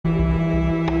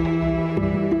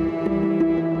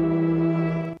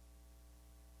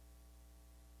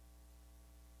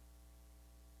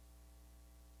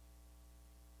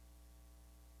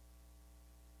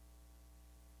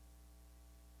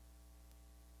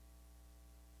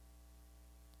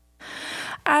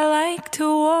like to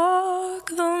walk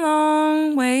the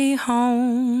long way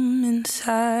home in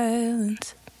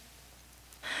silence,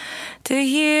 to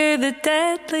hear the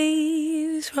dead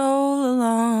leaves roll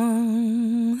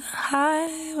along the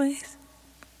highways,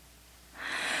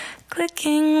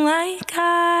 clicking like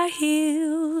high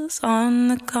heels on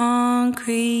the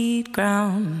concrete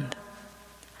ground.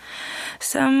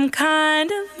 Some kind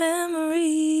of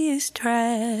memory is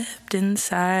trapped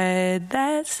inside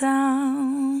that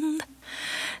sound,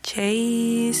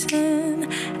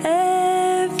 chasing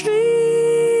every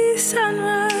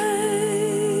sunrise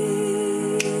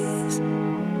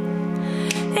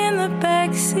in the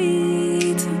back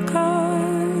seats of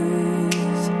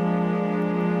cars.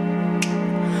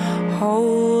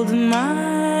 Hold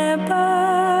my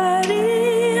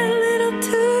body a little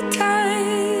too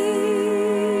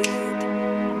tight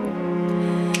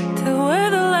till we're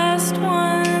the last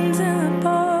ones in the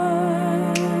bar.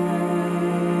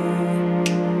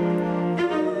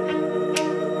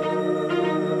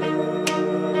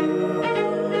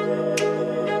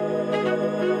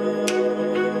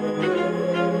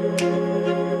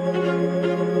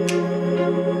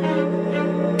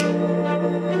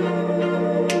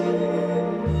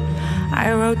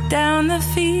 I wrote down the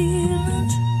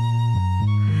feelings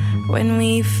when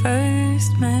we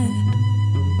first met.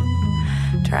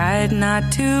 Tried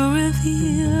not to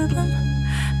reveal them,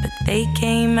 but they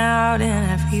came out in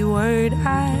every word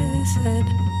I said.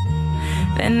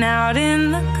 Then out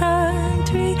in the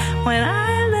country, when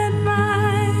I let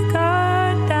my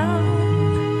guard down,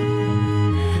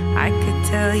 I could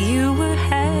tell you were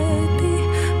happy,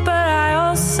 but I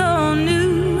also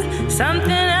knew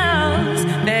something else,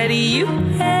 that you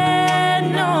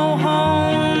had no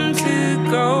home to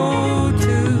go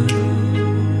to,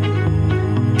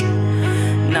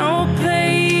 no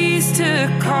place to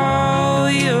call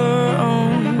your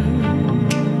own.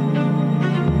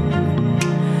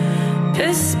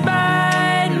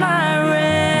 Despite my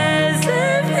reservations,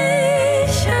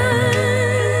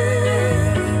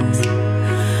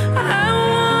 I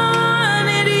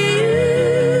wanted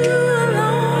you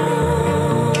alone.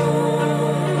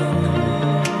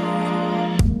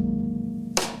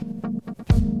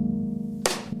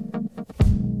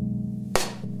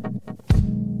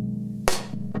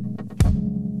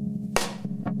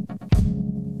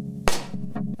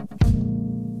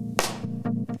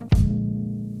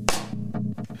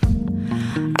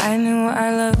 I knew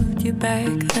I loved you back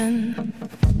then,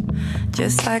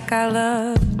 just like I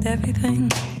loved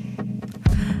everything.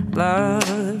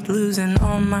 Loved losing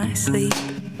all my sleep,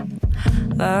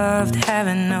 loved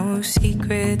having no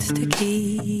secrets to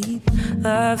keep,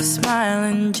 loved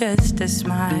smiling just to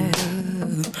smile,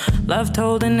 loved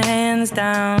holding hands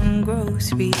down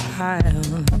grocery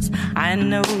aisles. I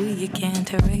know you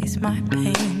can't erase my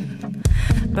pain,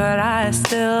 but I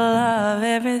still love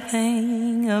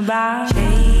everything about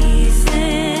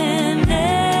chasing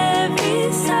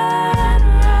every sunrise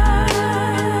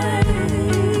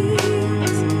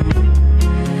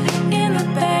in the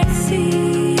back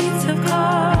seats of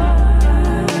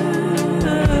cars,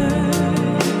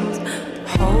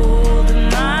 holding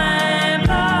my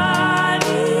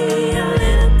body a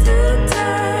little too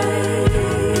tight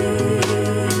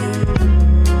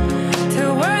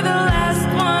till we're the last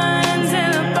ones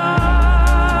in the bar.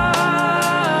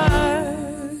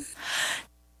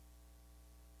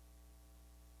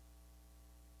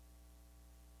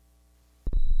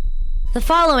 The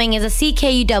following is a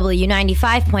CKUW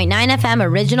 95.9 FM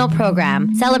original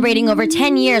program celebrating over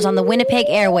 10 years on the Winnipeg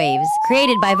airwaves,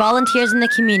 created by volunteers in the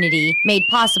community, made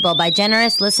possible by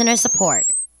generous listener support.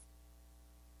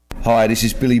 Hi, this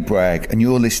is Billy Bragg, and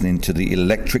you're listening to The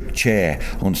Electric Chair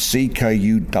on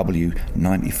CKUW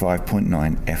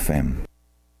 95.9 FM.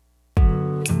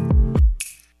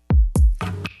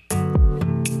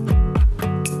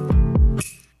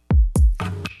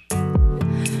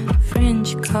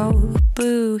 Fringe coat,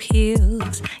 blue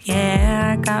heels,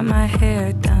 yeah, I got my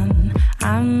hair done.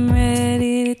 I'm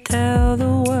ready to tell the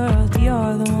world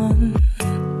you're the one.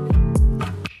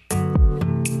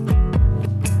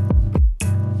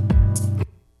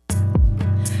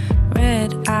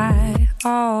 Red eye,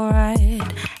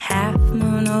 alright, half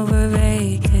moon over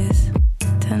Vegas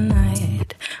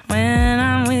tonight. When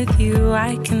I'm with you,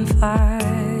 I can fly.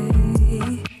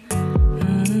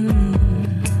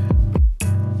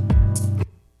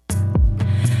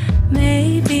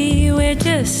 Maybe we're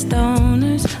just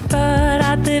stoners, but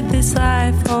I'd live this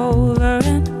life over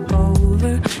and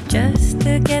over just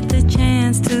to get the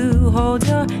chance to hold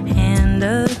your hand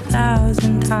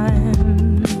 1,000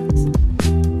 times.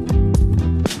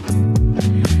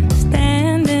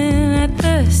 Standing at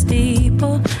the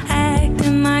steeple,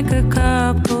 acting like a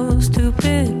couple's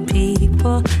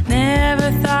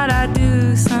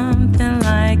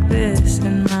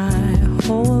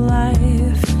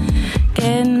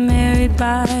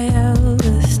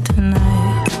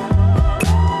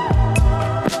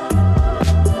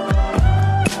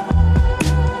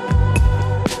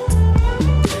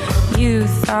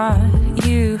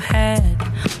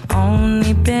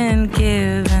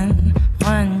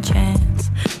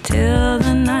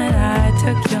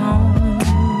took you home.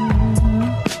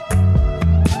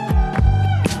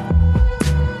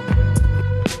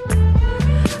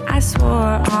 I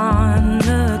swore on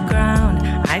the ground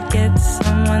I'd get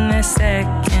someone the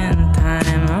second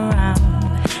time around,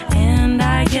 and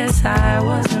I guess I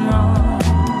wasn't wrong.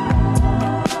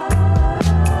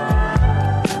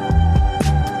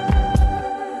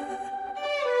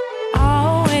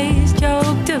 Always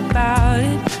joked about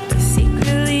it, but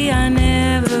secretly I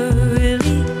never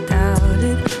really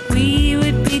doubted we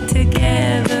would be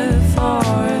together for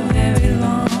a very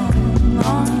long,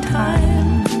 long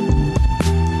time.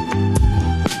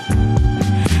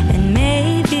 And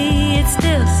maybe it's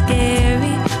still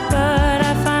scary, but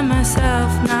I find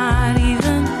myself not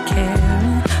even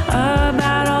caring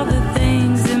about all the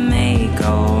things that may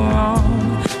go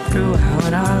wrong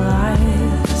throughout our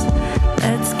lives.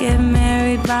 Let's get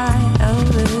married by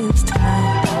Elvis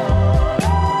tonight.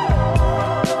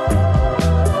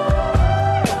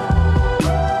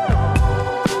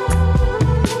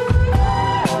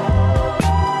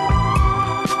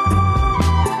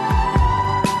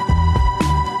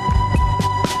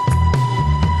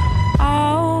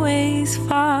 Always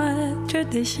fought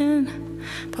tradition,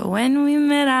 but when we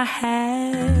met I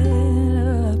had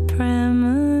a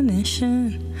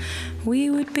premonition we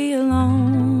would be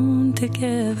alone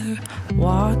together,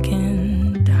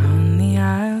 walking down the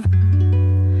aisle,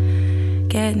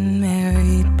 getting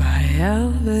married by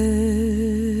Elvis.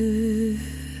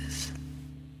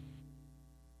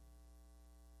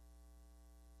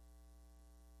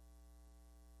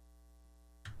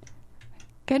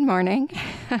 Good morning.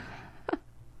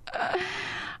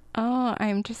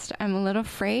 I'm a little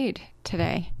afraid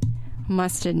today,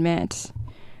 must admit.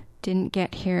 Didn't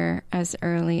get here as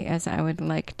early as I would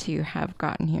like to have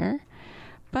gotten here,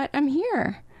 but I'm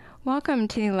here. Welcome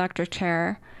to the Electric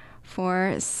Chair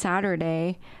for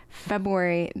Saturday,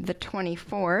 February the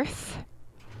 24th.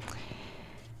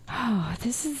 Oh,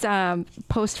 this is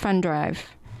post Fun Drive.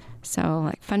 So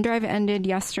like Fun Drive ended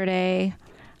yesterday,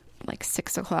 like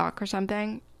 6 o'clock or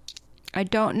something. I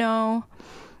don't know.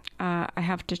 I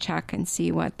have to check and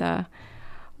see what the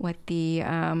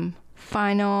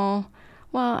final.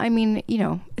 Well, I mean,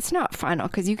 it's not final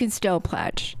because you can still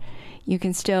pledge. You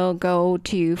can still go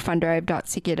to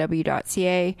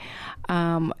fundrive.ckw.ca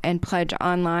and pledge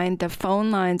online. The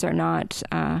phone lines are not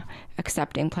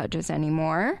accepting pledges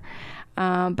anymore,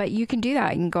 but you can do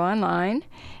that. You can go online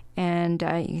and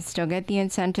you can still get the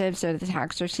incentives or the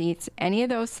tax receipts, any of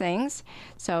those things.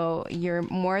 So you're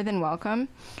more than welcome.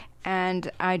 And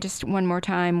I just one more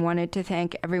time wanted to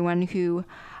thank everyone who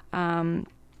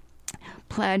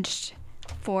pledged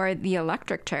for the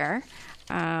electric chair.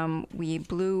 We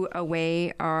blew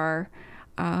away our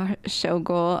show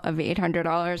goal of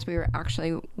 $800. We were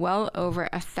actually well over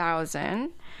 1,000.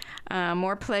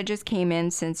 More pledges came in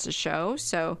since the show,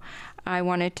 so I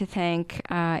wanted to thank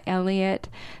Elliot,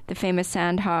 the famous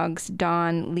Sandhogs,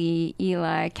 Don, Lee,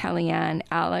 Eli, Kellyanne,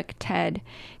 Alec, Ted,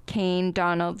 Kane,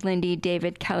 Donald, Lindy,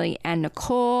 David, Kelly, and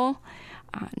Nicole.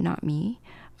 Not me,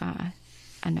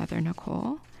 another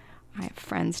Nicole. I have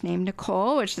friends named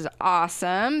Nicole, which is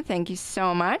awesome. Thank you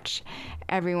so much,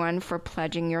 everyone, for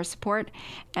pledging your support.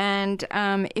 And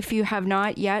if you have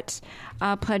not yet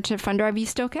pledged to Fund Drive, you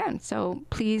still can. So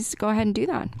please go ahead and do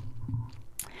that.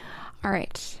 All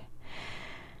right.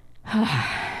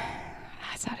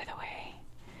 That's out of the way.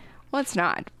 Well, it's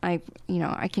not. I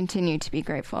continue to be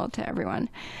grateful to everyone.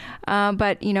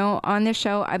 But, on this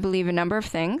show, I believe a number of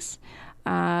things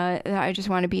that I just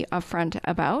want to be upfront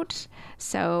about.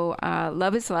 So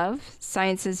love is love.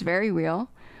 Science is very real.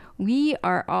 We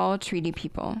are all treaty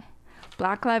people.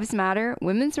 Black Lives Matter.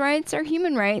 Women's rights are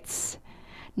human rights.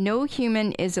 No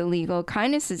human is illegal.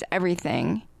 Kindness is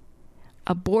everything.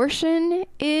 Abortion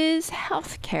is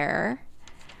healthcare.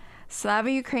 Slava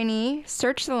Ukraini,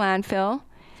 search the landfill.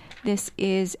 This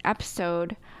is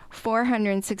episode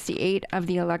 468 of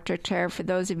the Electric Chair for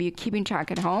those of you keeping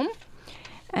track at home.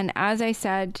 And as I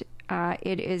said,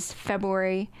 it is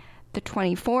February the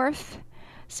 24th.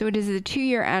 So it is the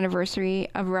 2-year anniversary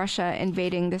of Russia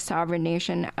invading the sovereign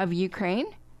nation of Ukraine.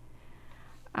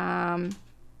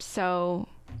 So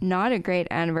not a great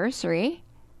anniversary.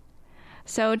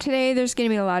 So today there's going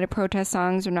to be a lot of protest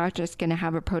songs. We're not just going to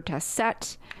have a protest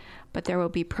set, but there will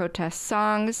be protest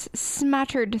songs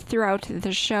smattered throughout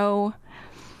the show.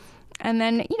 And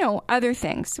then, other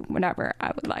things, whatever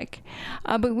I would like.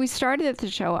 But we started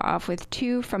the show off with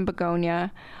 2 from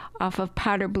Begonia off of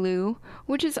Powder Blue,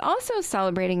 which is also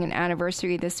celebrating an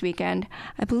anniversary this weekend.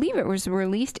 I believe it was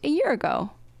released a year ago.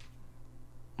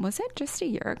 Was it just a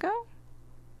year ago?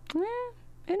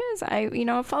 It is. I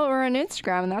follow her on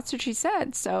Instagram, and that's what she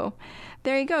said. So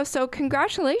there you go. So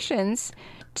congratulations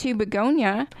to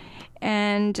Begonia.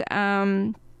 And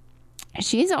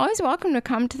she's always welcome to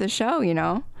come to the show,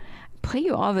 I play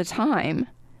you all the time.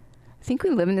 I think we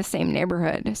live in the same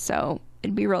neighborhood, so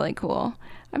it'd be really cool.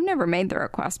 I've never made the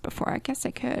request before. I guess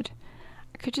I could.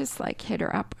 I could just hit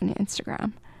her up on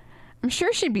Instagram. I'm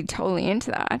sure she'd be totally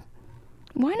into that.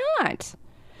 Why not?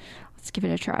 Let's give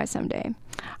it a try someday.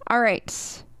 All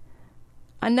right.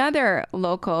 Another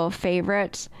local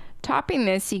favorite topping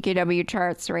the CKW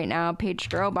charts right now,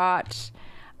 Paged Robot.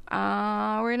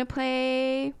 We're going to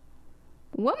play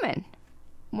Woman.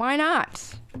 Why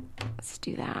not? Let's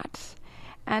do that.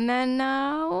 And then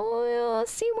we'll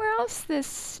see where else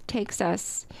this takes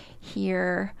us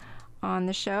here on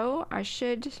the show. I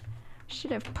should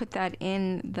have put that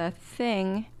in the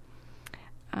thing.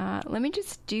 Let me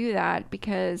just do that,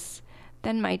 because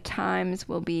then my times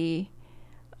will be...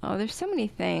 Oh, there's so many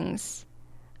things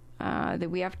that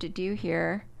we have to do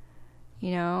here,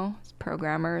 as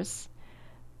programmers.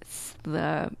 It's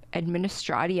the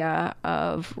administratia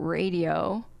of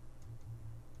radio.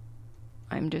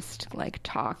 I'm just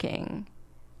talking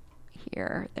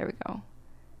here. There we go.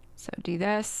 So do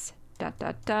this. Yeah,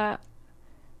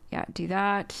 do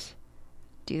that.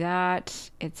 Do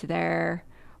that. It's there.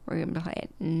 We're going to play it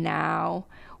now.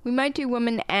 We might do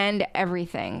Woman and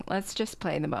Everything. Let's just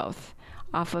play them both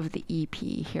off of the EP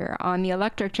here on the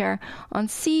Electric Chair on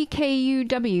CKUW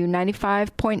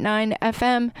 95.9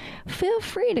 FM. Feel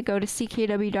free to go to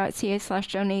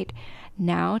ckw.ca/donate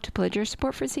now to pledge your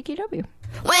support for CKW.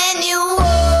 When you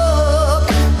walk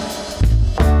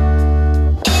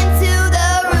into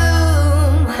the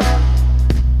room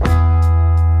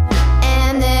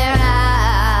and their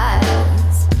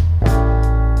eyes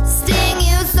sting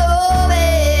you so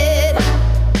bad,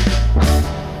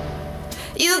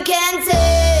 you can tell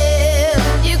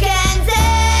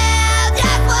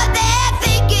just what they're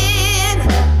thinking,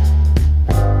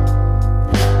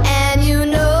 and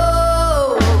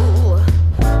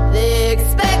they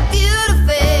expect you to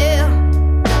fail.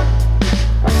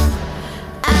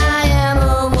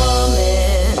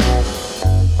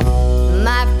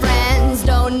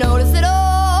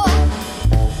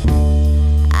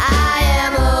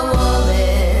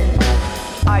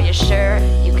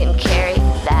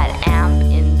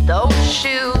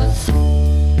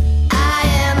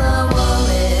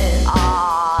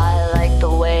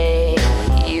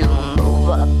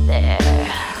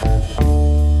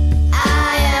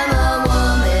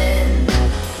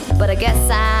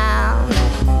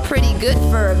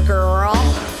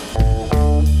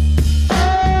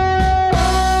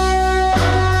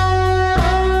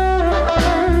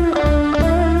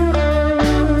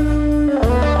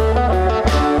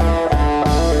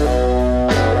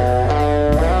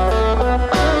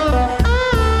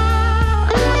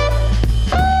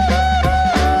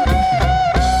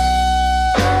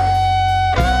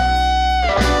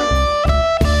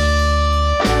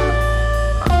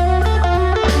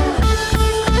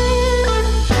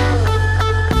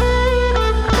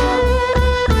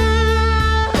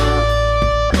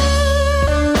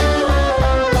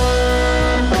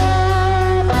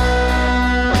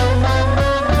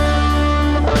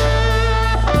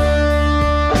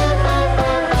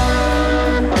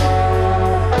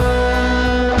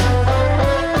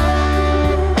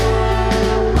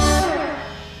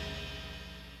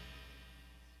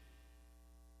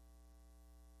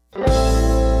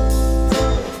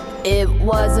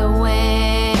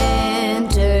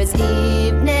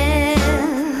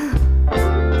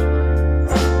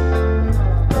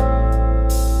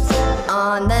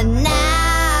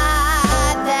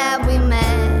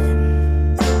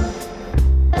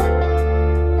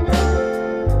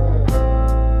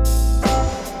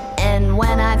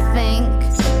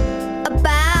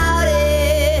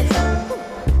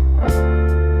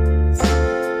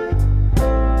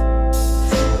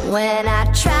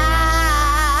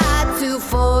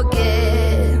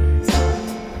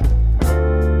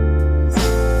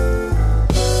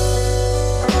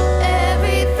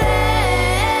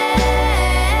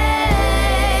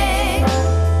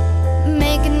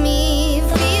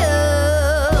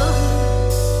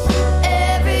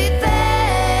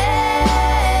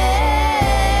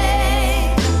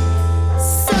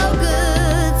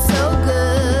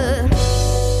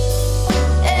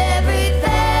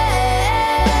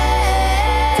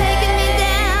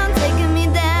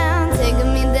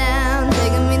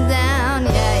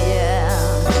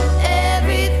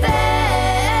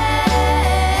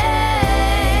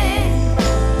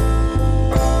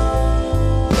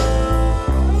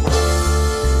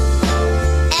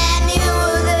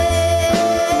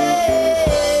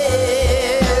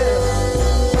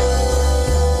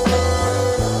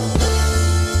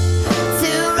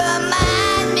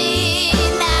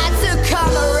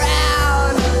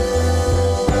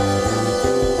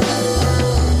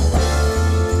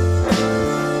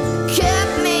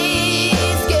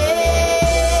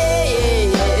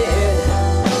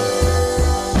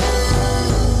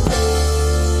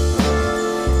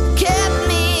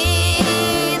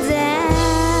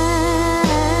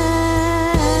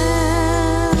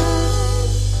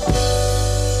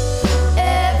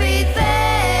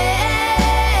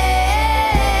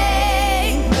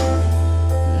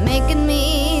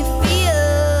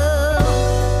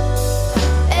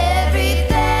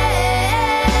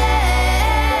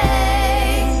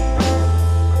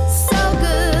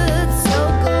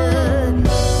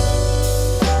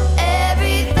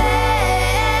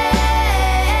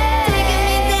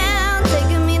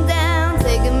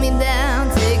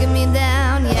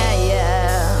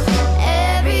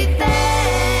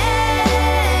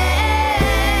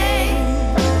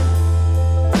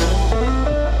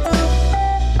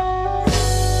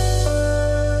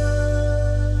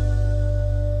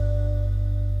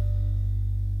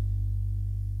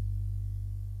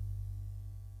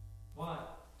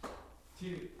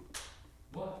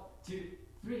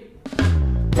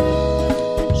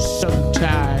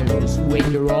 when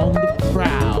you're on the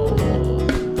prowl.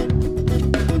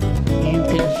 You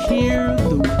can hear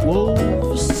the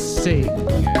wolves sing,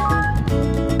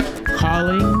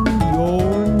 calling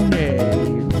your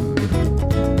name.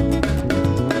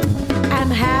 I'm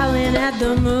howling at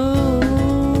the moon.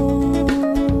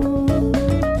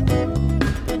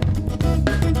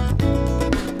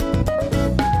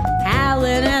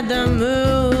 Howling at the moon.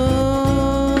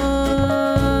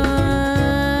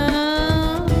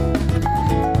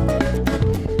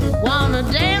 Wanna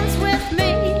dance with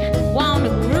me, wanna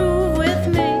groove with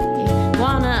me,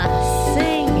 wanna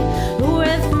sing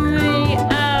with me.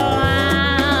 Oh,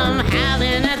 I'm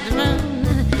howling at the moon.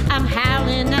 I'm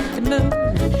howling at the moon.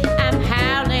 I'm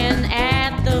howling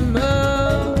at the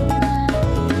moon.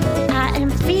 I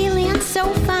am feeling so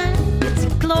fine. It's a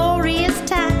glorious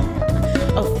time,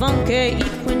 a funky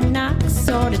equinox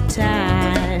sort of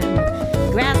time.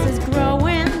 Grass is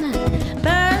growing,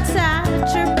 birds are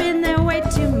chirping their way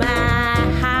to my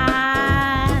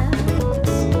house.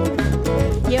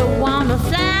 You wanna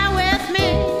fly with me,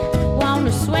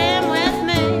 wanna swim with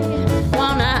me,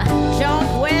 wanna jump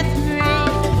with me.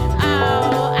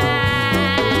 Oh,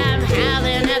 I'm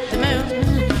howling at the moon.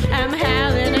 I'm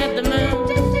howling at the moon.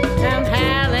 I'm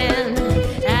howling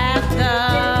at the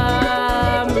moon.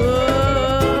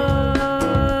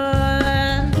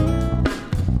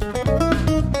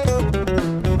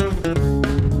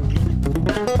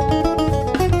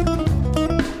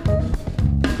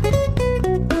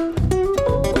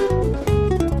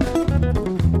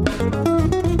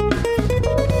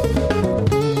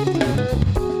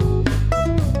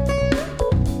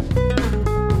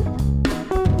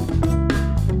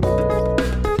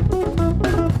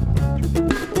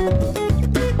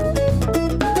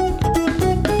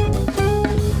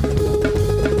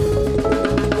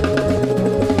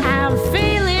 I'm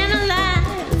feeling alive.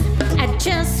 I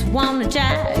just wanna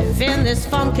jive in this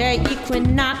funky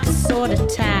equinox sort of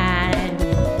time.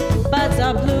 Buds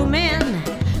are blooming,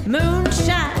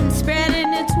 moonshine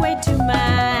spreading its way to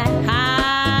my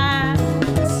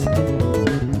house.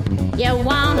 You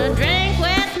wanna drink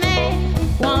with me,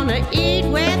 wanna eat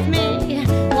with me,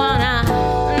 wanna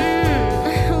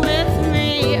with me.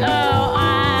 Oh,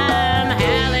 I'm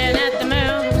howling at the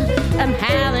moon. I'm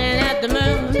howling at the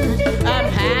moon. I'm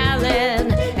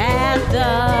howling at the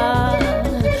moon.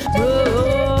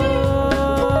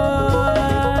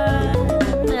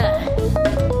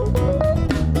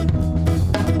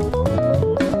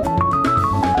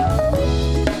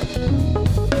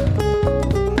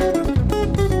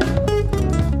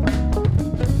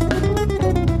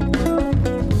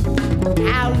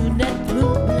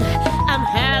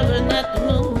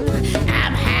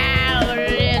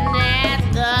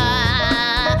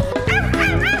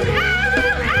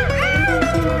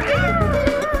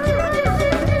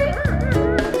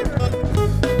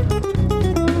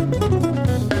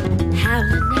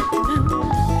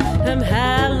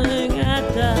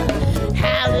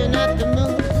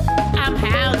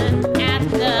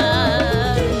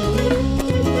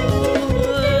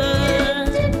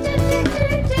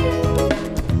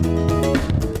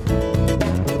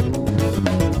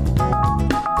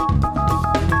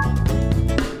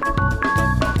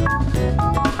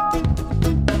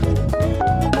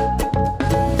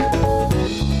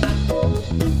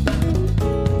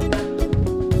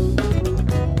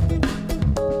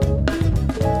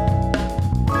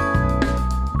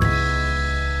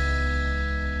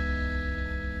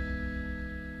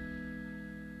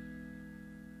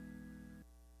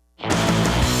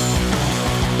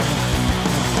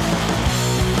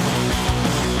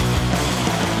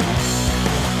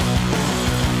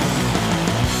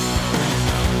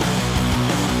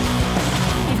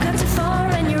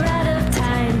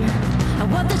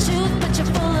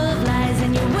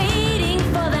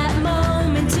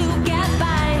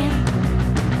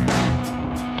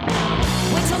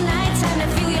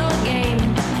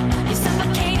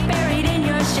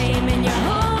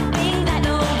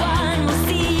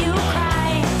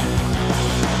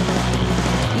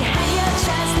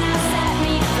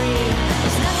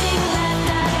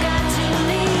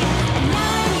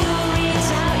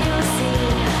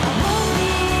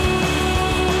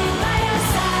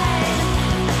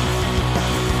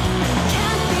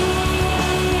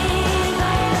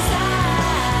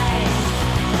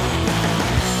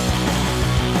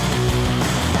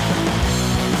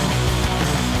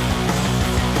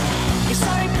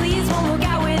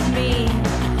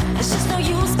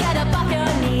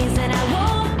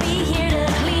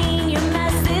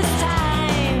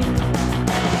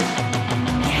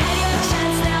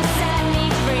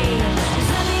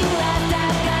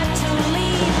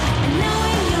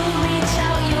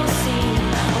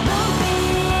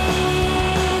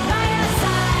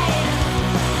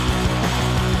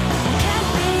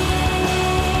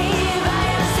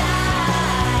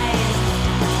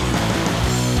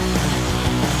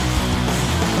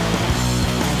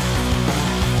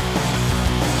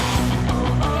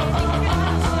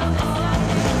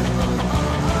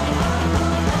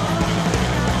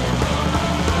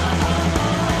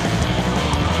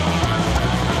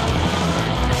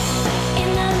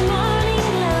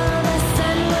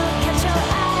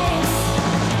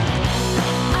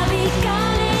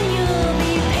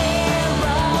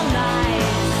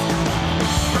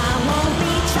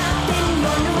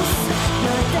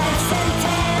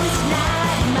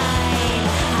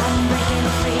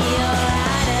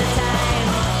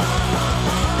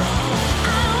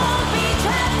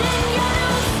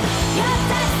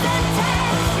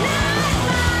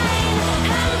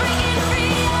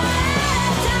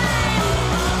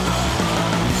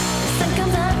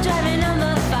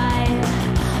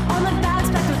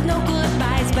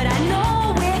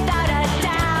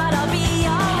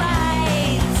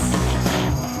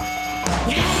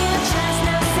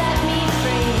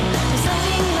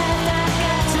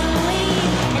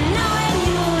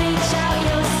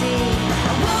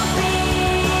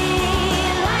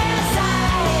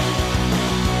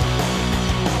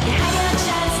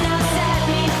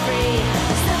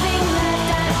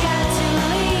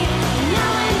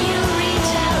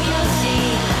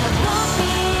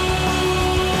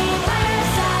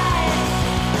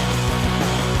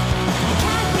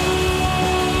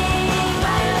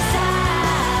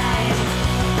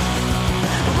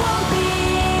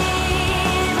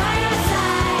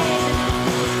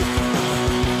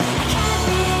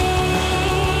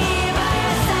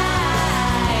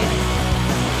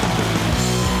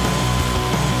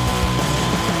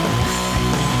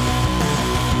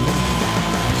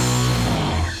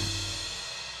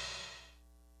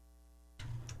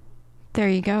 There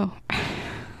you go.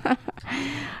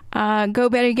 Go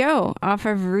Betty Go off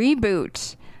of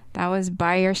Reboot. That was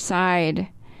By Your Side.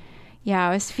 Yeah,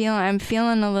 I'm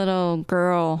feeling a little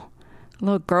girl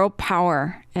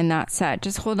power in that set.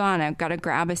 Just hold on, I've got to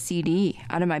grab a CD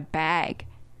out of my bag.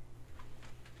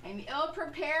 I'm ill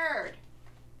prepared.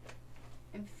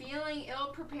 I'm feeling ill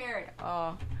prepared.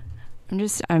 Oh,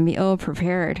 I'm ill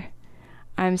prepared.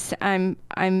 I'm sending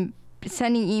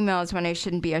emails when I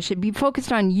shouldn't be. I should be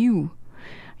focused on you.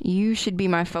 You should be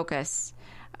my focus.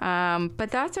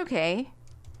 But that's okay.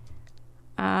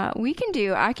 I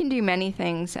can do many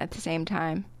things at the same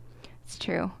time. It's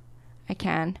true. I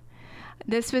can.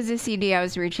 This was a CD I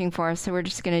was reaching for, so we're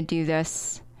just going to do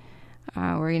this.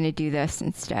 We're going to do this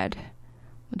instead.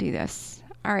 We'll do this.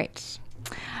 All right.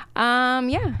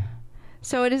 Yeah.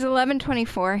 So it is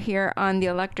 11:24 here on the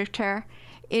electric chair.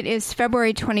 It is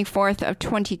February 24th of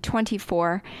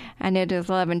 2024, and it is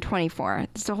 11:24.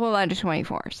 It's a whole lot of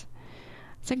 24s.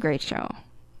 It's a great show.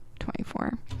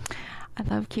 24. I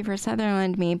love Kiefer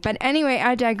Sutherland me. But anyway,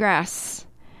 I digress.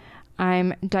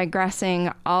 I'm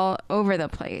digressing all over the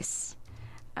place.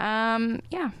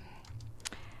 Yeah.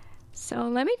 So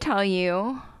let me tell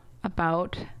you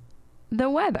about the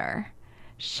weather,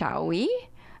 shall we?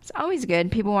 It's always good.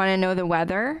 People want to know the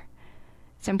weather.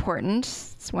 It's important.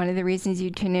 It's one of the reasons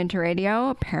you tune into radio,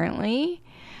 apparently.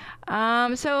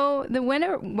 So the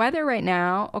weather right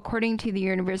now, according to the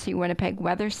University of Winnipeg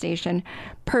weather station,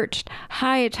 perched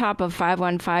high atop of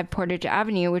 515 Portage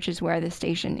Avenue, which is where the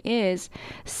station is,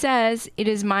 says it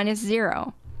is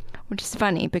 -0, which is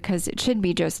funny because it should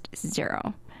be just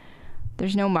 0.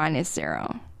 There's no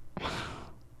 -0.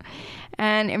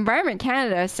 And Environment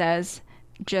Canada says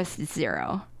just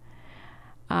 0.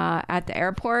 At the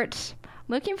airport,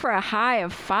 looking for a high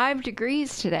of 5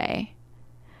 degrees today.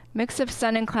 Mix of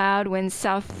sun and cloud, winds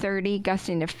south 30,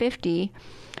 gusting to 50,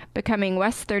 becoming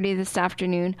west 30 this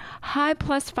afternoon. High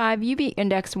 +5, UV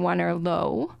index 1 or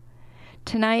low.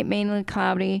 Tonight, mainly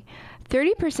cloudy.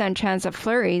 30% chance of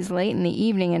flurries late in the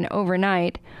evening and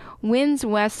overnight. Winds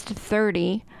west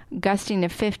 30, gusting to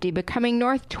 50, becoming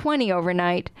north 20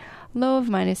 overnight. Low of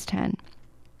 -10.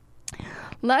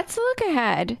 Let's look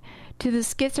ahead to the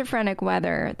schizophrenic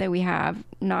weather that we have,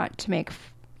 not to make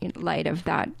light of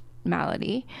that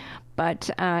malady,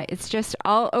 but it's just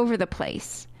all over the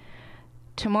place.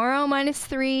 Tomorrow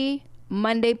 -3,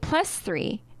 Monday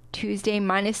 +3, Tuesday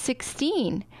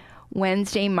 -16,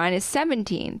 Wednesday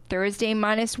 -17, Thursday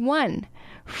 -1,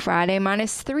 Friday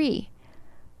 -3.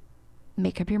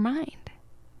 Make up your mind.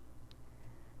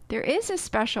 There is a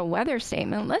special weather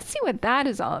statement. Let's see what that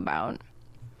is all about.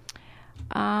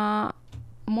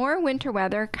 More winter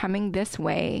weather coming this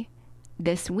way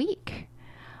this week.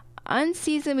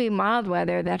 Unseasonably mild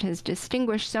weather that has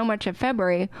distinguished so much of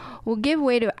February will give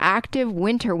way to active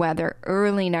winter weather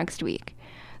early next week.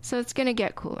 So it's going to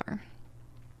get cooler.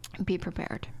 Be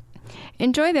prepared.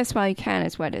 Enjoy this while you can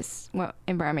is what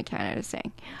Environment Canada is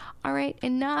saying. All right,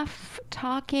 enough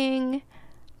talking.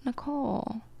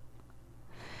 Nicole.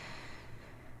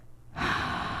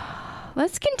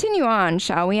 Let's continue on,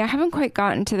 shall we? I haven't quite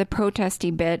gotten to the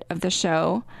protesty bit of the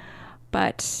show,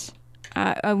 but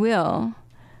I will.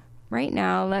 Right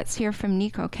now, let's hear from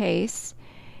Nicole Case,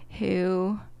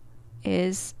 who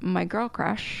is my girl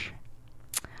crush.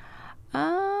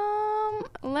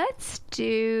 Let's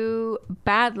do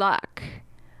Bad Luck.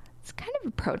 It's kind of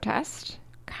a protest,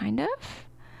 kind of.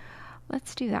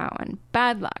 Let's do that one.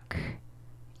 Bad Luck.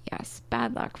 Yes,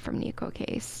 Bad Luck from Nicole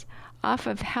Case. Off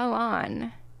of Hell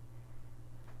On.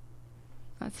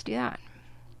 Let's do that.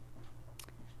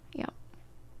 Yep.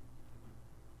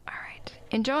 All right.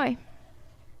 Enjoy.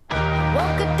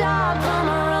 Woke a dog from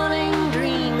a running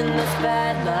dream in this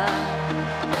bad luck.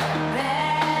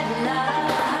 Bad luck.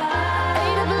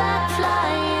 Ate a black fly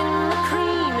in the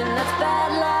cream and that's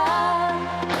bad luck.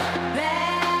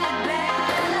 Bad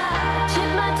luck.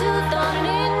 Chipped my tooth on an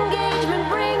engagement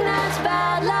ring, that's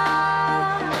bad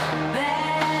luck.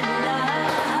 Bad luck.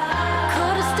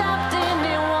 Could have stopped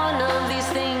any one of these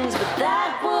things, but that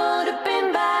would have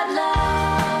been bad luck.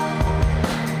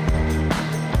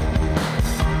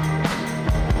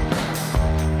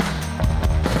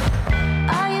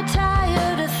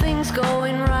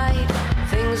 Going right,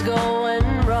 things going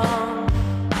wrong.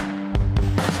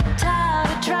 Tired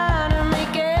of trying to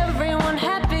make everyone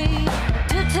happy.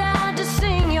 Too tired to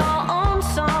sing your own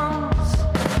songs.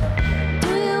 Do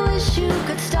you wish you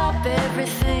could stop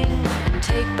everything and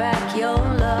take back your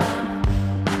love?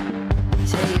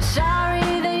 Say you're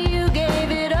sorry that you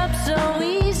gave it up so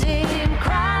easy and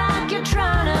cry like you're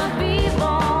trying to be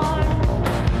born.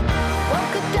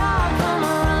 Woke a dog from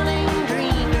a running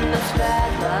dream and that's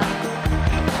bad luck.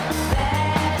 Bad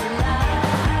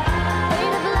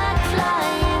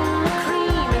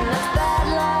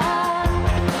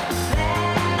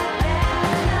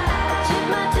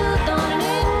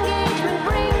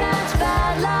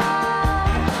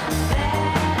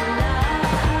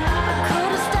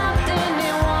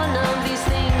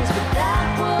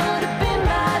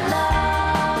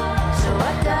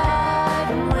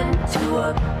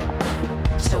work.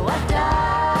 So I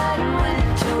died and went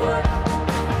to work.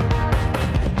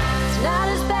 It's not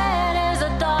as bad as I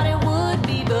thought it would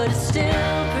be, but it's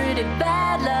still pretty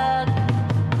bad luck.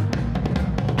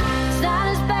 It's not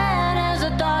as bad as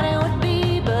I thought it would be,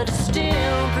 but it's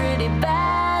still pretty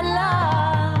bad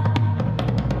luck.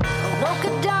 I woke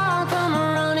at dawn from a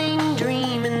running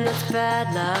dream, and that's bad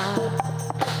luck.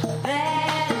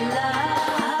 Bad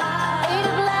luck. Ate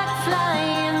a black fly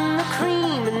in the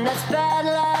cream, and that's bad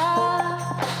luck.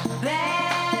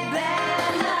 Bad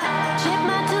luck. Chipped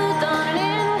my tooth on an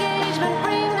engagement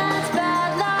ring, that's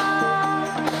bad luck.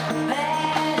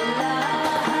 Bad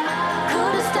luck.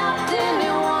 Could have stopped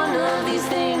any one of these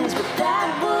things, but that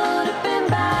would have been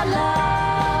bad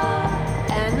luck.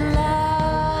 And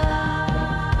love,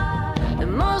 the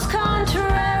most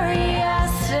contrary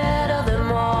asset of them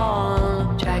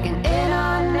all, dragging in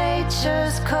on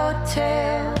nature's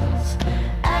coattails,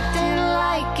 acting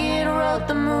like it wrote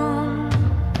the moon,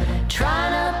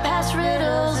 trying to pass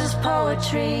riddles as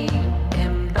poetry.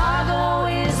 Embargo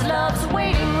is love's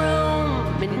waiting room.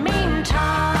 In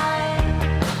meantime,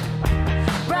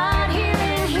 right here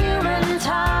in human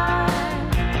time,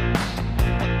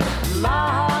 my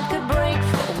heart could break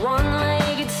for a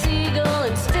one-legged seagull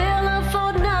and still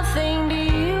afford nothing to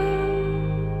you.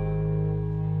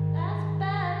 That's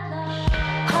bad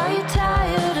luck. Are you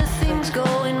tired of things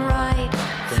going right,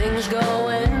 things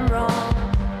going wrong?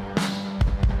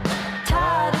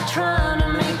 Tired of trying to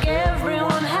make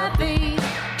everyone happy,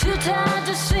 too tired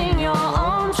to sing your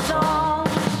own song.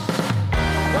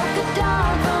 Woke a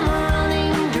dawn from a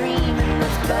running dream, and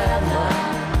that's bad luck.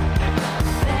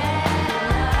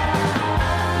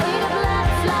 Ate a black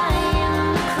fly in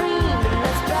the cream, and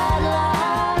that's bad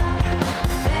luck.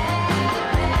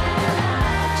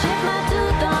 Chipped my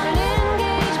tooth on an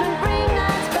engagement ring,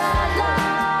 that's bad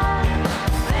luck.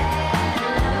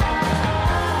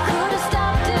 Could have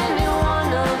stopped any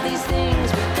one of these things,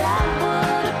 but that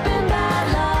would have been bad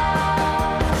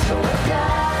luck. So I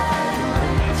died and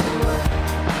went to work.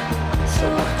 So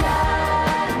I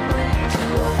died and went to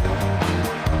work.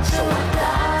 So I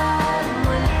died and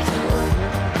went to work.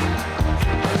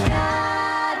 I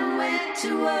died and went to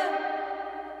work.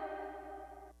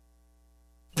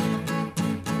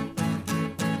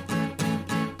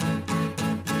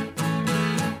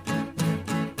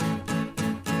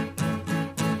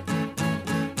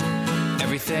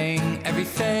 Everything,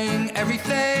 everything,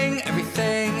 everything,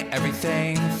 everything,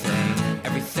 everything,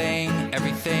 everything,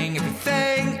 everything,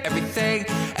 everything, everything,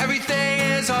 everything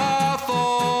is awful.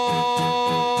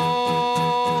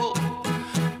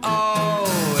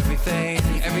 Oh, everything,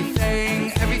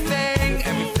 everything, everything,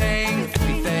 everything,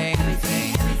 everything,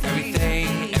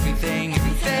 everything, everything, everything,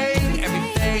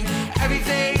 everything,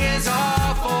 everything is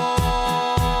awful.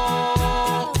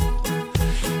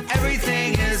 Everything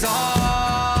is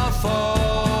awful.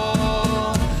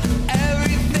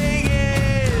 Everything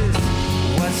is.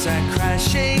 What's that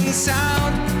crashing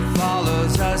sound?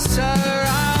 Follows us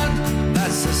around.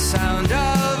 That's the sound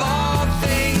of all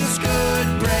things good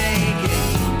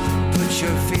breaking. Put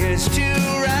your fears to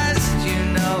rest. You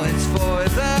know it's for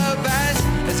the best.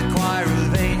 As a choir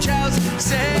of angels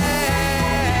sings.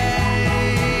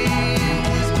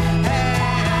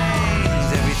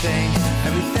 Everything,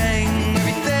 everything,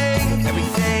 everything,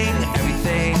 everything,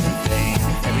 everything,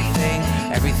 everything,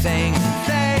 everything,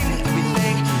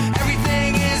 everything,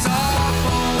 everything is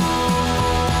awful.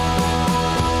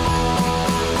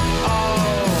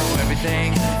 Oh, everything,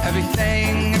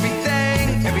 everything, everything,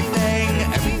 everything,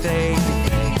 everything,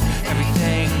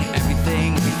 everything, everything,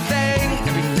 everything,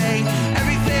 everything,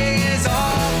 everything is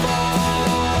awful.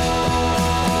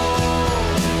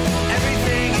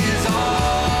 Everything is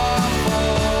awful.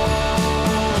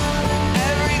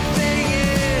 Everything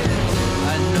is.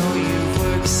 I know you've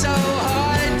worked so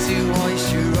hard to hoist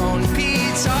your own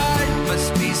petard.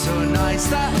 Must be so nice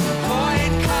the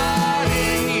point caught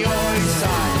in your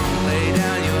side. Lay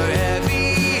down your heavy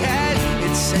head.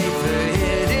 It's safer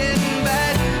hid in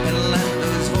bed and let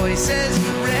those voices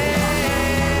ring.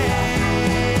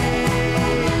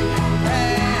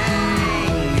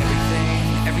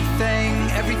 Everything, everything,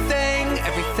 everything,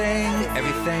 everything,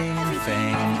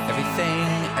 everything, everything,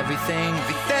 everything,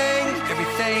 everything,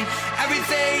 everything,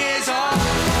 everything is all.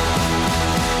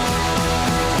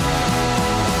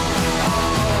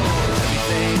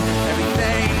 Everything,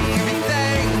 everything,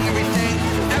 everything, everything,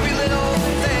 every little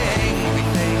thing,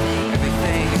 everything,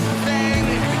 everything, everything,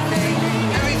 everything,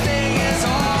 everything is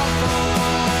awful.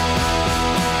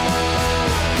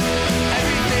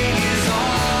 Everything is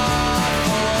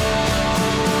awful.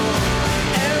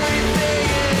 Everything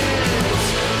is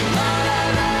la la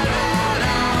la la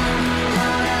la la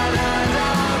la la la.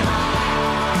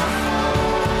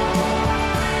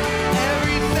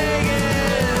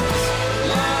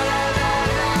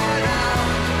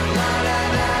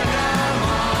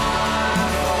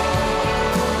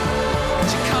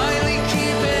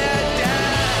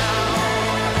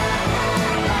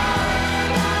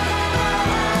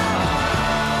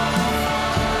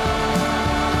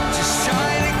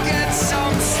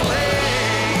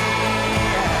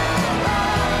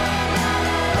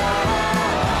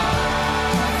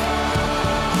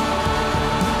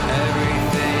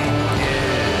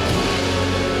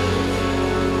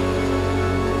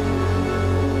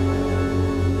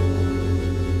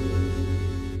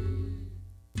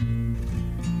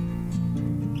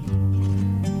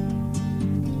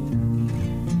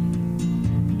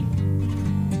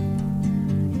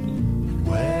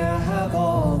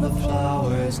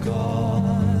 flowers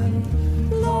gone?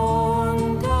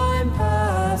 Long time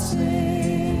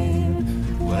passing.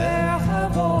 Where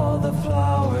have all the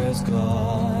flowers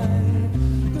gone?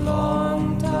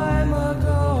 Long time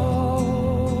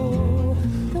ago.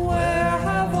 Where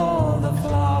have all the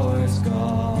flowers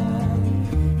gone?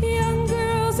 Young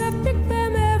girls have picked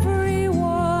them every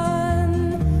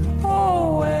one.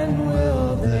 Oh, when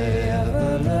will they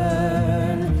ever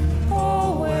learn?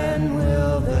 Oh, when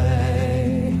will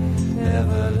they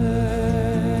ever learn?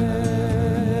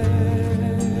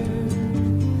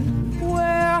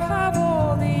 Where have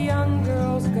all the young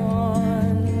girls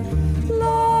gone?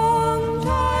 Long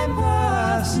time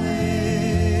passing.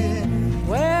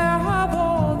 Where have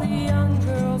all the young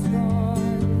girls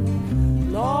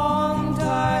gone? Long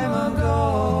time ago.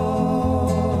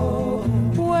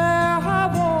 Where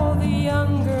have all the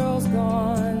young girls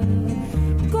gone?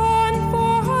 Gone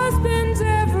for husbands,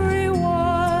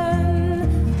 everyone.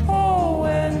 Oh,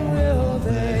 when will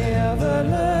they ever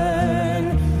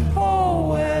learn? Oh,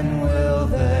 when will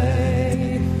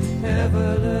they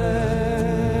ever learn?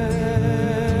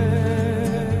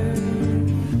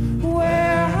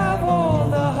 Where have all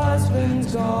the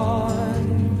husbands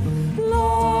gone?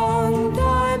 Long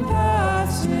time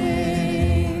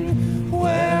passing.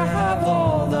 Where have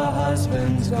all the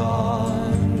husbands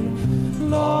gone?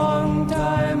 Long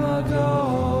time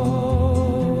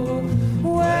ago.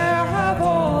 Where have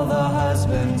all the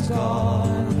husbands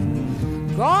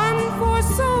gone? Gone for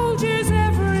soldiers,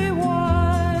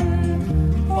 everyone.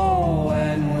 Oh,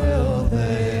 when will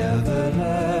they ever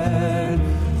learn?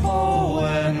 Oh,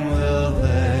 when will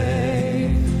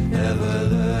they ever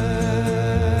learn?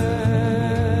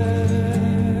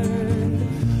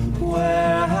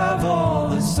 Where have all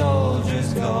the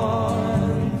soldiers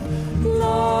gone?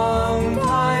 Long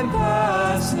time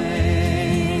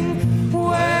passing.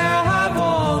 Where have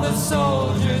all the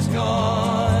soldiers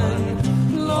gone?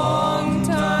 Long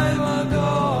time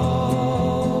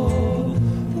ago.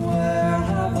 Where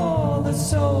have all the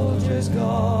soldiers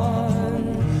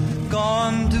gone?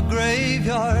 Gone to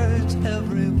graveyards,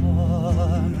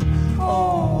 everyone.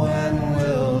 Oh, when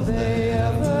will they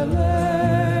ever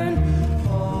learn?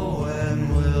 Oh, when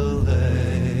will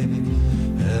they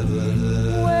ever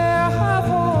learn? Where have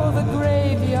all the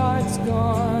graveyards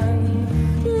gone?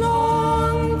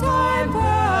 Long time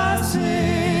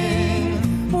passing.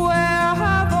 Where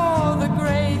have all the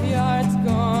graveyards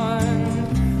gone?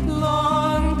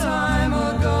 Long time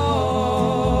ago.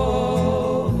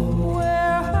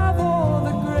 Where have all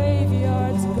the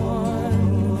graveyards gone?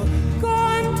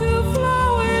 Gone to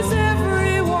flowers,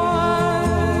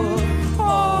 everyone.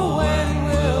 Oh, when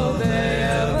will they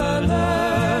ever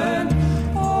learn?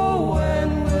 Oh, when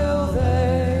will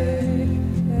they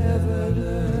ever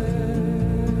learn?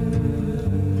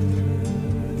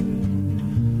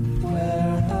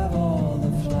 Where have all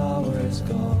the flowers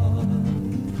gone?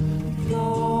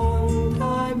 Long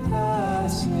time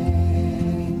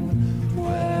passing.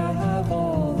 Where have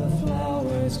all the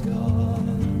flowers gone?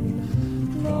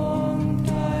 Long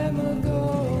time ago.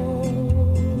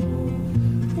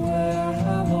 Where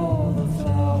have all the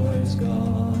flowers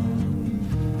gone?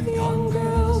 Young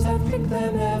girls have picked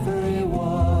them every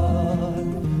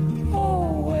one.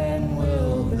 Oh, when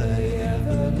will they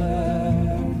ever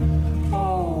learn?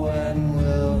 Oh, when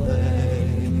will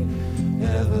they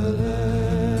ever learn?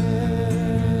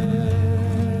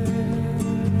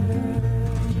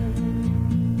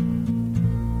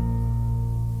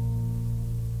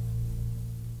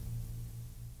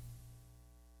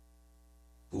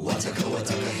 Wataka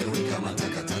wataka, here we come,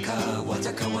 ataka taka.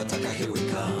 Wataka wataka, here we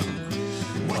come.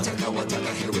 Wataka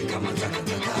wataka, here we come, ataka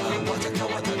taka. Wataka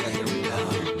wataka, here we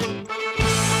come.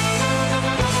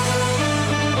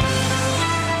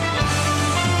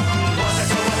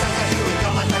 Wataka wataka, here we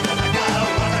come, ataka taka. Wataka wataka, here we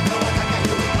come.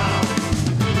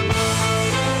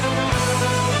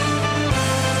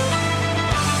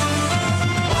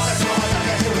 Wataka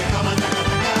wataka, here we come, ataka taka.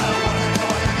 Wataka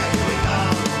wataka, here we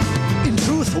come. In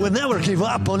truth, we never give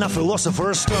up on a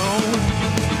philosopher's stone.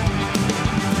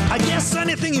 I guess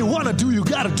anything you wanna do, you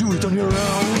gotta do it on your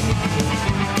own.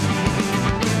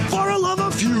 For a love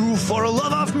of you, for a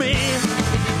love of me,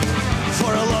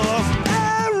 for a love of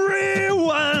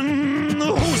everyone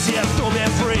who's yet to be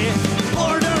free.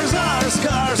 Orders are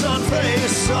scars on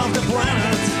face of the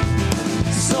planet,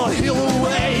 so heal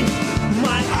away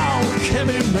my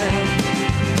alchemy man.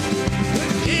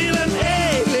 Even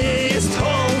atheist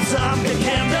holds up the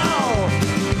candle.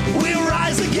 We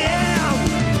rise again.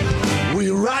 We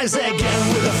rise again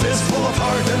with a fistful of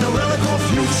heart and a relic of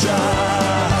future.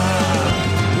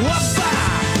 Whoppa!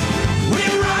 We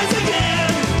rise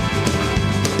again.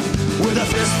 We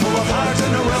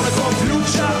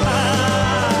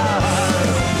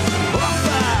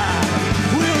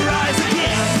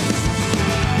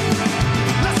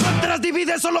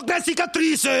solo creas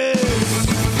cicatrices.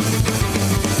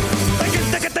 Hay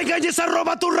gente que te engaña y se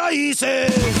roba tus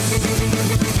raíces.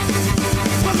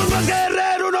 Cuando uno es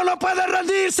guerrero uno no puede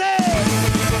rendirse.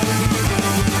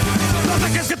 No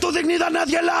dejes que tu dignidad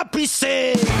nadie la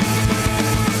pise.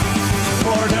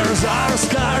 Borders are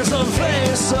scars on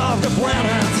face of the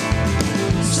planet.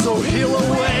 So heal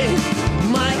away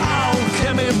my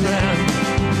alchemy man.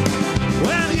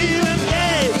 When even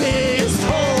atheist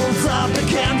holds up the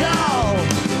candle,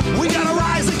 we gotta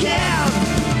rise again.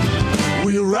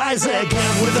 We rise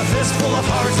again with a fistful of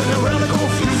hearts and a radical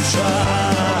future.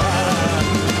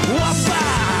 Whoppa!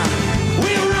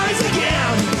 We rise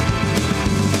again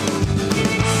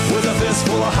with a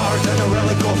fistful of hearts and a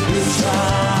radical future.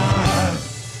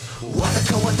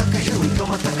 Wataka, wataka, here we come,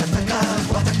 wataka, taka.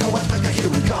 Wataka, wataka, here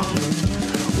we come.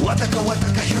 Wataka,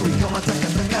 wataka, here we come, wataka,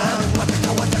 taka. Wataka,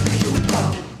 wataka, here we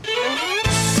come.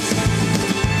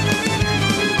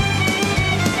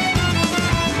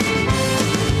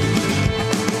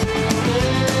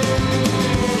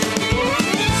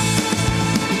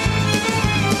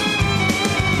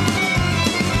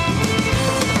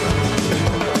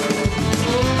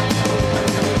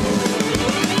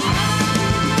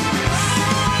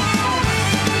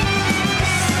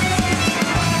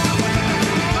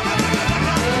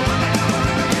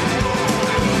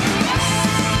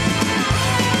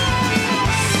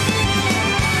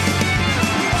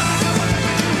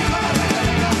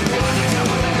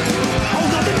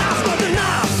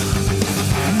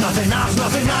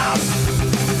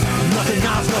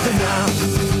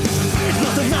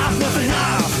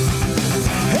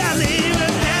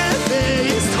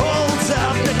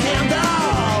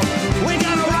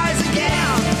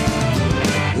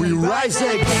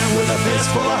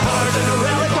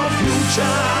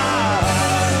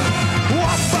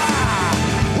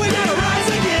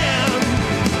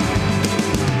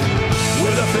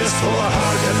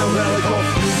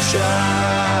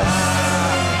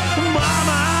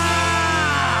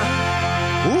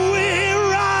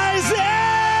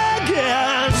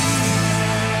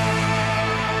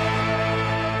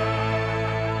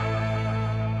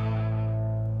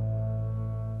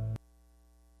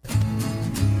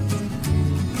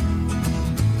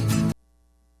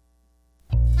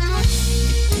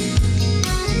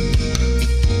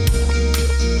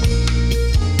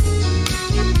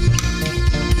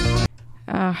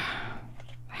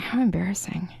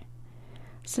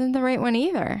 Isn't the right one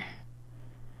either.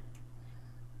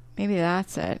 Maybe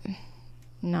that's it.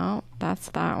 No, that's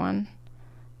that one.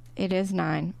 It is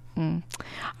 9.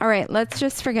 All right, let's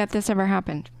just forget this ever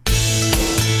happened.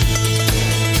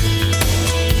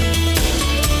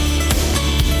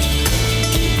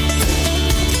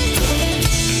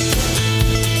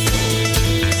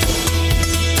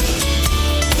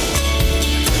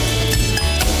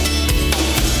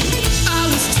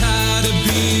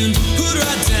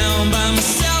 By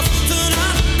myself for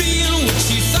not being what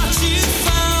you thought you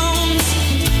found.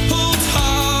 Pulled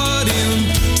hard in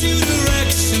 2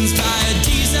 directions by a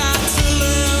desire to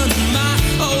learn my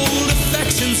old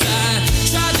affections. I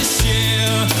tried to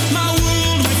share my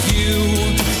world with you.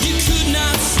 You could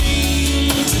not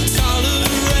seem to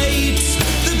tolerate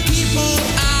the people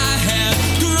I had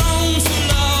grown to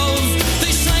love.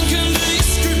 They sank under your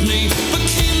scrutiny,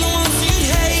 became the ones you'd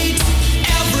hate.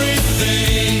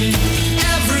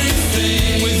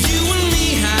 Everything with you and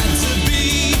me had to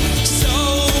be so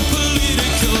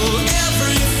political.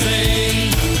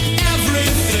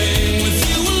 Everything with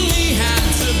you and me had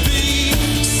to be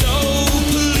so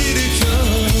political.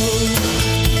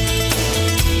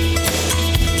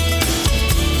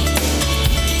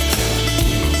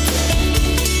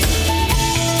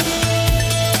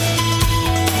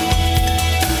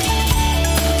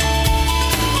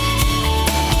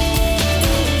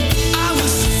 I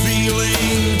was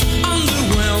feeling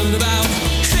underwhelmed about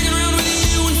hanging around with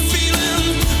you and feeling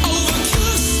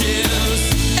overcautious.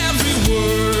 Every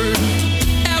word,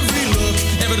 every look,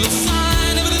 every little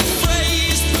sign, every little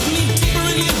phrase put me deeper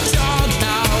in your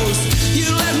doghouse. You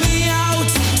let me out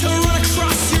to run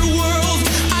across your world.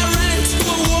 I ran into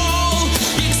a wall.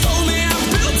 You told me I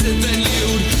built it, then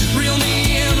you'd reel me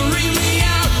in, reel me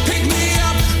out, pick me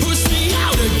up, push me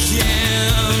out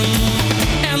again,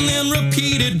 and then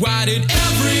repeated, why did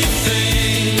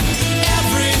everything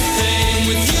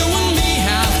with you and me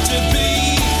have to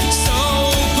be so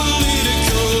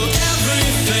political?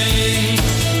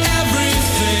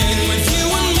 Everything with you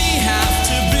and me have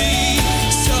to be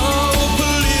so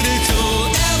political.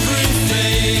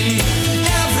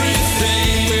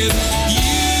 Everything with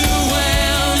you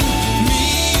and me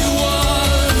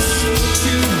was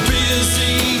too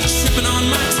busy tripping on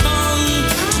my tongue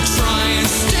to try and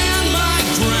stand my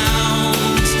ground.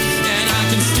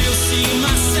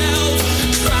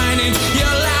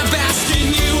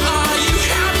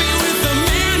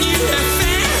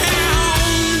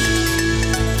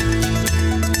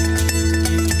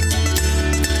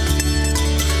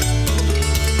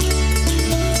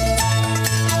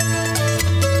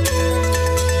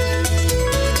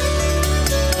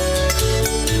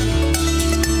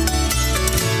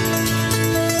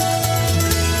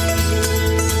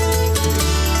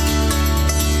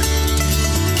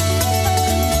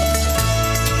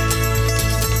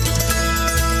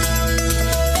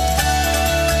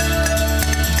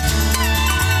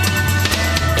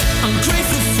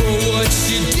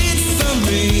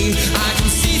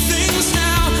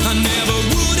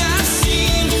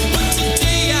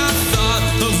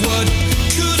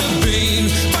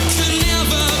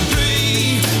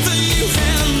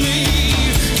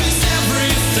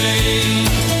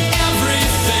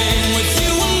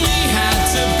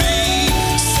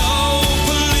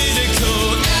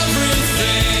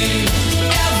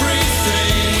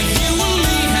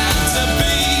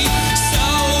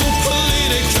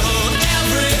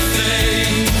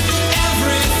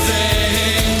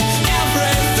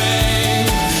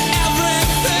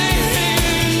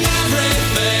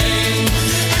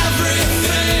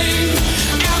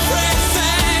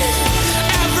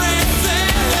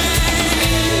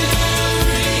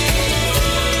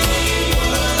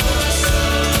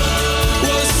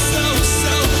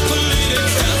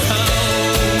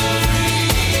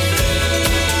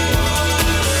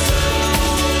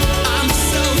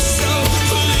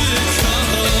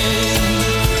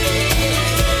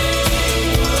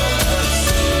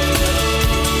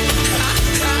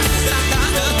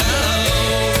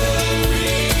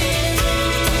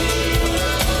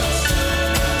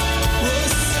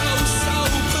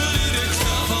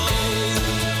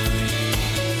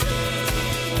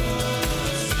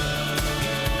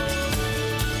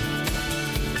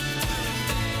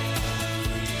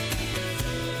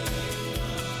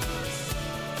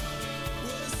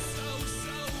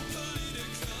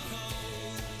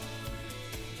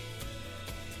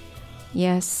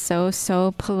 Yes,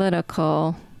 so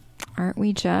political. Aren't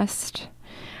we just?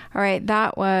 All right,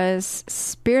 that was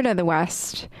Spirit of the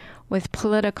West with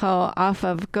Political off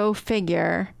of Go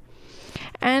Figure.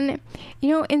 And, you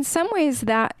know, in some ways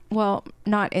that, well,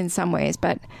 not in some ways,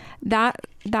 but that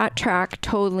track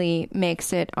totally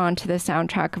makes it onto the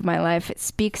soundtrack of my life. It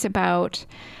speaks about,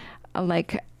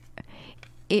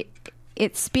 it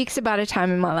speaks about a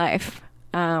time in my life.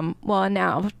 Well,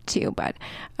 now too, but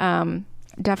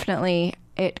definitely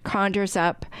it conjures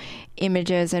up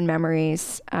images and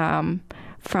memories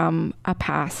from a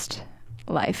past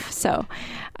life. So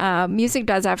music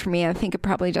does that for me. I think it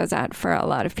probably does that for a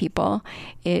lot of people.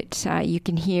 It you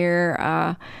can hear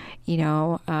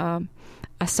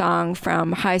a song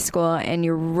from high school and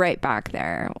you're right back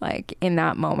there, like in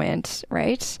that moment,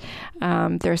 right?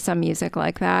 There's some music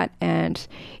like that, and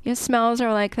smells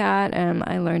are like that, and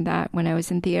I learned that when I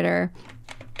was in theater.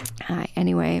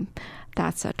 Anyway,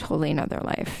 that's a totally another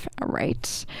life,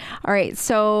 right? All right,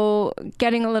 so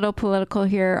getting a little political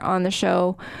here on the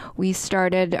show. We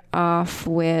started off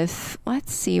with,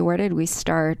 let's see, where did we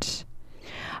start?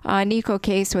 Nicole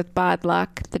Case with Bad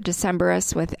Luck, the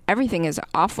Decemberists with Everything is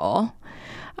Awful.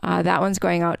 That one's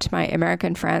going out to my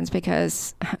American friends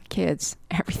because, kids,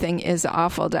 everything is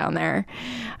awful down there.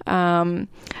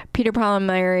 Peter, Paul, and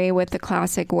Mary with the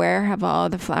classic Where Have All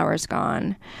the Flowers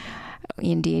Gone?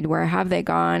 Indeed, where have they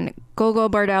gone? Gogo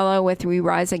Bordello with We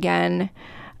Rise Again,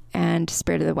 and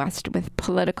Spirit of the West with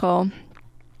Political.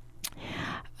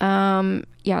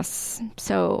 Yes,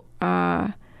 so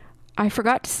I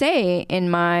forgot to say in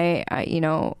my,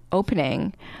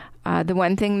 opening, the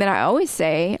one thing that I always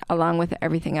say, along with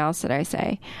everything else that I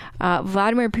say,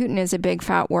 Vladimir Putin is a big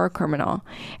fat war criminal.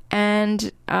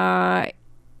 And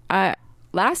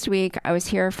last week I was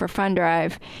here for Fun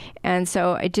Drive, and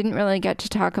so I didn't really get to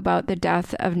talk about the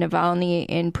death of Navalny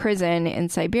in prison in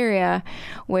Siberia,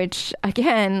 which,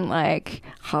 again, like,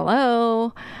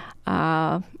 hello?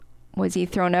 Was he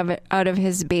thrown out of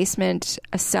his basement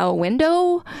a cell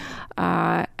window?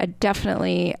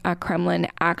 Definitely a Kremlin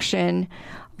action.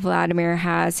 Vladimir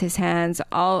has his hands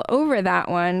all over that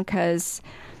one because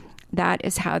that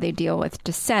is how they deal with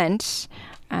dissent.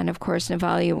 And of course,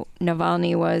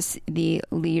 Navalny was the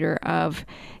leader of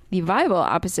the viable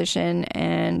opposition.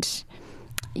 And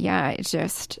yeah, it's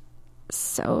just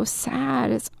so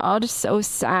sad. It's all just so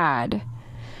sad,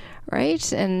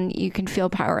 right? And you can feel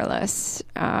powerless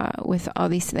with all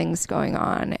these things going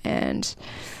on. And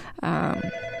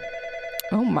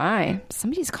oh my,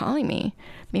 somebody's calling me.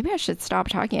 Maybe I should stop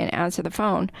talking and answer the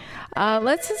phone.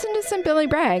 Let's listen to some Billy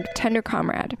Bragg, Tender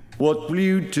Comrade. What will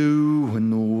you do when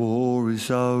the war is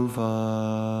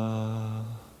over?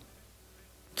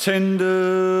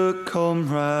 Tender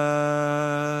comrade.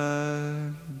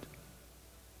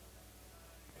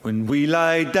 When we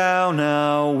lay down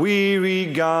our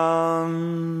weary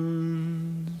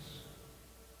guns,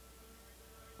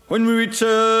 when we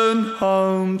return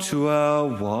home to our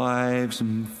wives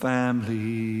and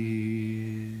families,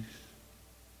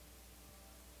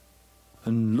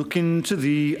 and look into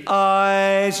the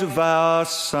eyes of our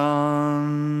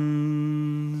sons,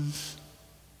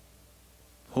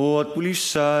 what will you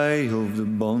say of the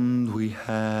bond we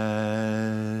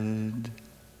had?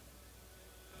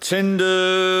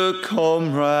 Tender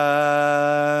comrade,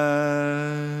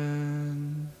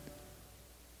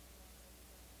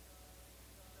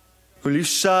 will you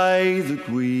say that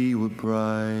we were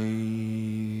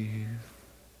brave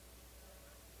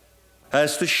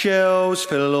as the shells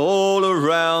fell all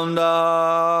around us?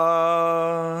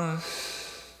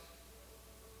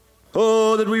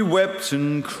 Oh, that we wept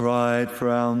and cried for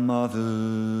our mothers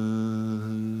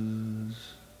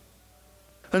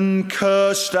and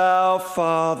cursed our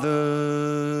fathers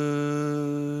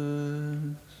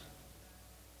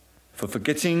for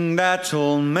forgetting that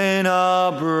all men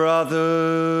are brothers.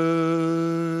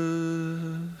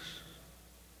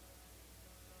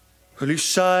 Will you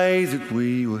say that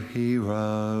we were heroes,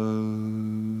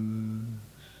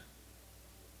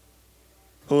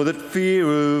 or that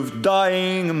fear of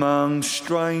dying among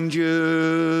strangers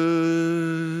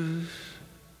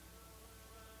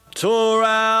tore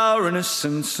our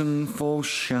innocence and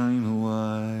forced shame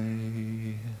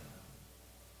away?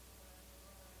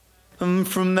 And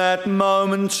from that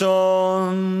moment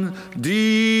on,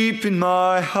 deep in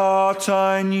my heart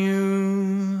I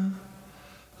knew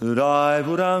that I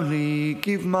would only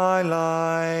give my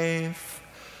life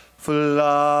for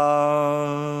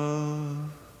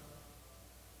love.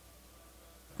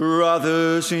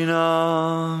 Brothers in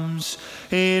arms,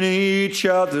 in each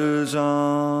other's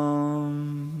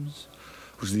arms,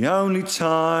 was the only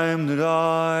time that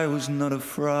I was not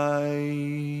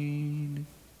afraid.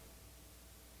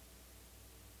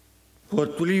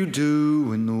 What will you do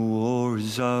when the war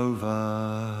is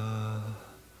over?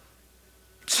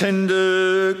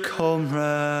 Tender comrade,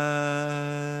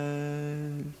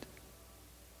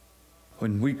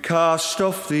 when we cast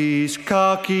off these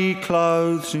khaki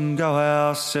clothes and go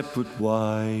our separate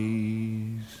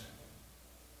ways,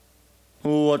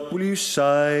 what will you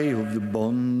say of the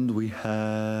bond we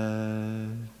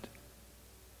had?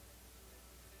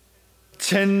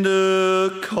 Tender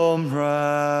comrade.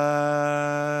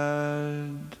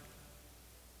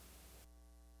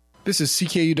 This is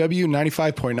CKUW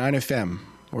 95.9 FM.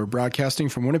 We're broadcasting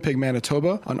from Winnipeg,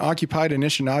 Manitoba, on occupied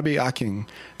Anishinaabe-Aking,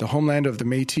 the homeland of the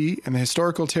Métis and the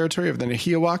historical territory of the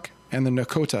Nahiawak and the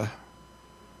Nakota.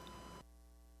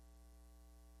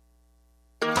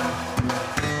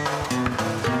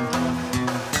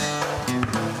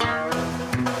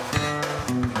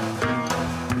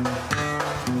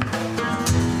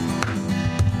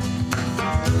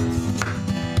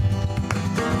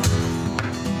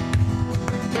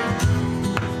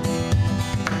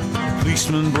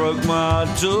 Policeman broke my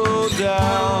door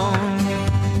down,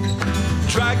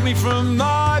 dragged me from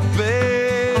my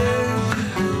bed.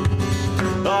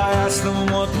 I asked them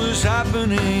what was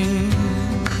happening,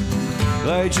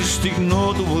 they just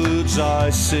ignored the words I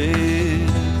said.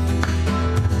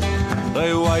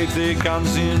 They waved their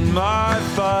guns in my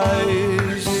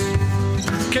face,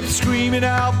 kept screaming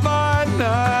out my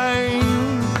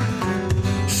name.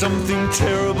 Something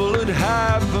terrible had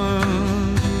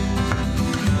happened,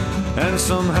 and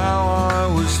somehow I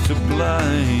was to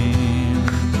blame.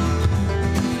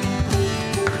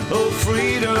 Oh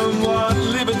freedom, what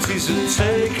liberties are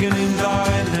taken in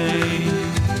thy name,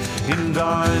 in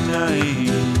thy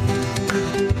name.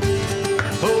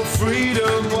 Oh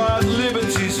freedom, what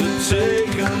liberties are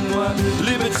taken, what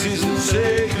liberties are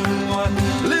taken, what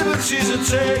liberties are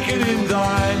taken in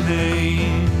thy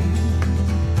name.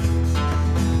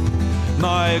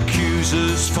 My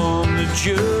accusers form the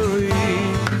jury,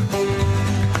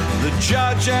 the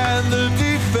judge and the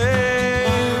defense.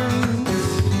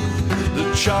 The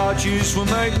charges were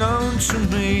made known to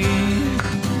me,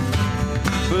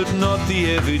 but not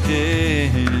the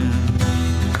evidence.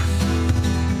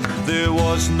 There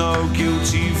was no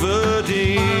guilty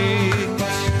verdict,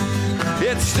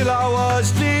 yet still I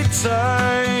was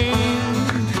detained,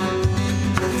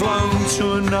 flown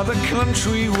to another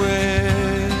country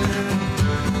where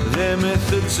their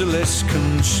methods are less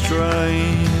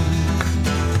constrained.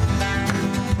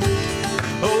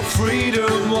 Oh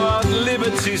freedom, what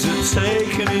liberties are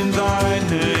taken in thy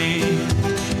name,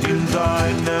 in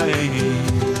thy name.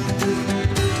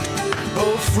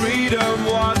 Oh freedom,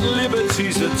 what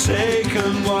liberties are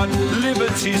taken, what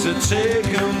liberties are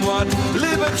taken, what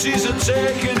liberties are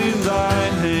taken in thy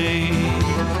name.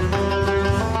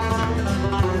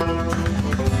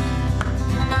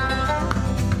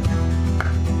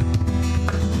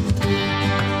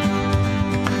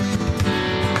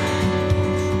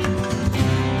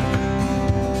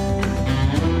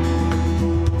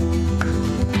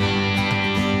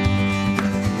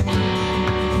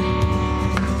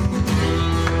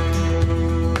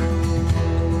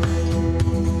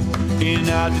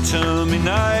 Our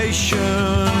determination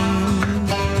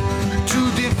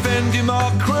to defend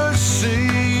democracy,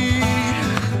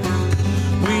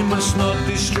 we must not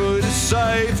destroy the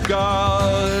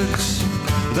safeguards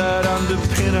that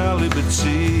underpin our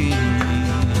liberty.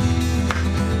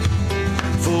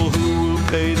 For who will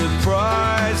pay the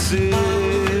prices?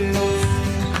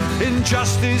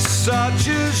 Injustice such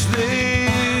as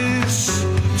this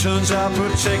turns our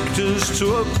protectors to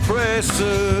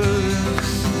oppressors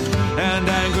and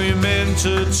angry men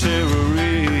to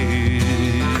terrorists.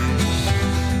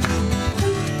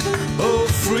 Oh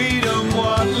freedom,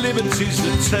 what liberties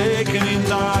are taken in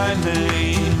thy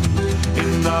name,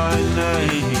 in thy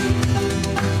name.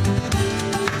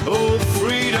 Oh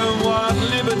freedom, what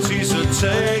liberties are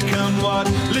taken, what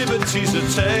liberties are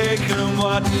taken,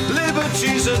 what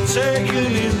liberties are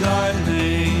taken in thy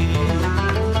name.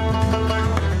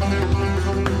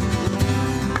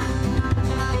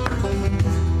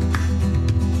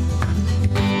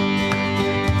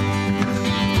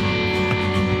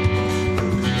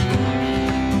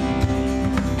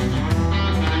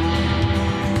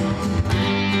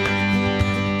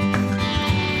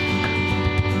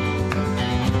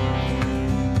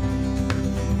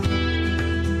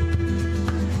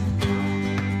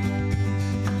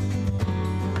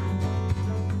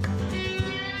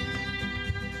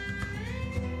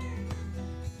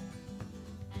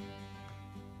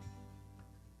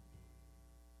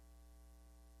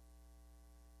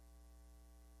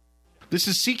 This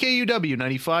is CKUW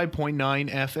 95.9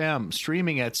 FM,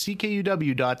 streaming at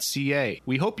ckuw.ca.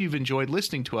 We hope you've enjoyed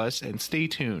listening to us, and stay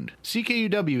tuned.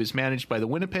 CKUW is managed by the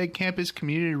Winnipeg Campus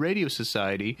Community Radio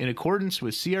Society in accordance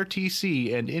with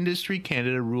CRTC and Industry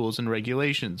Canada rules and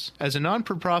regulations. As a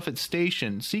non-for-profit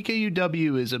station,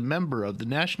 CKUW is a member of the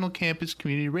National Campus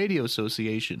Community Radio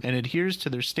Association and adheres to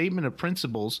their statement of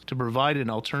principles to provide an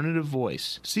alternative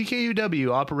voice.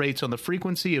 CKUW operates on the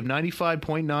frequency of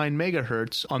 95.9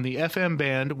 megahertz on the FM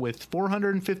band with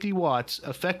 450 watts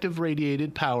effective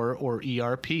radiated power, or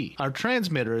ERP. Our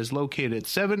transmitter is located at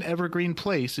 7 Evergreen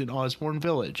Place in Osborne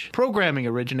Village. Programming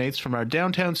originates from our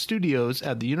downtown studios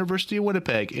at the University of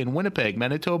Winnipeg in Winnipeg,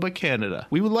 Manitoba, Canada.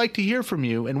 We would like to hear from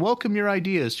you and welcome your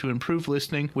ideas to improve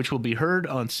listening, which will be heard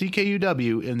on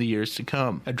CKUW in the years to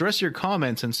come. Address your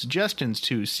comments and suggestions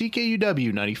to CKUW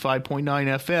 95.9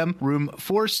 FM, room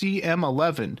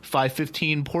 4CM11,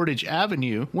 515 Portage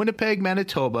Avenue, Winnipeg,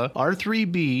 Manitoba,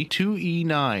 R3B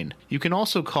 2E9. You can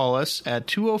also call us at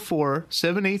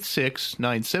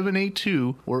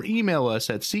 204-786-9782 or email us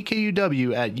at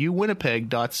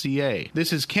ckuw@uwinnipeg.ca.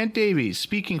 This is Kent Davies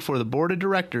speaking for the Board of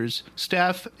Directors,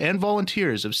 staff, and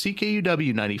volunteers of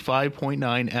CKUW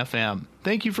 95.9 FM.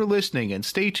 Thank you for listening, and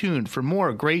stay tuned for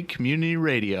more great community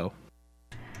radio.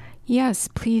 Yes,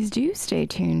 please do stay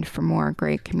tuned for more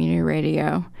great community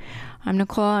radio. I'm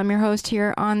Nicole. I'm your host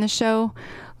here on the show.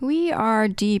 We are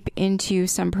deep into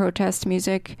some protest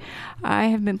music. I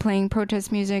have been playing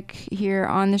protest music here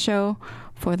on the show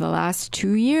for the last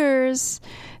 2 years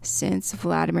since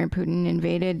Vladimir Putin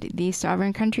invaded the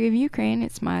sovereign country of Ukraine.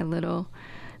 It's my little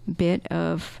bit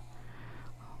of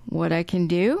what I can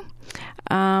do.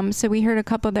 So we heard a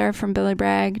couple there from Billy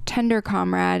Bragg, Tender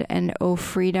Comrade, and Oh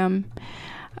Freedom.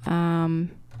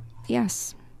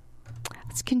 Yes.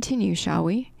 Let's continue, shall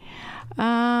we?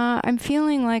 I'm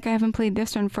feeling like I haven't played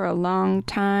this one for a long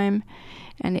time,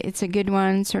 and it's a good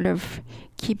one, sort of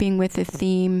keeping with the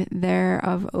theme there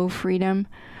of Oh Freedom,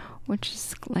 which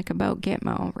is like about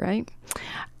Gitmo, right?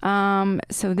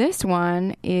 So this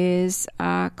one is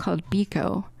called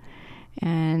Biko,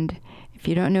 and if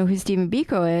you don't know who Stephen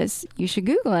Biko is, you should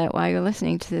Google it while you're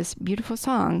listening to this beautiful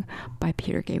song by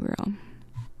Peter Gabriel.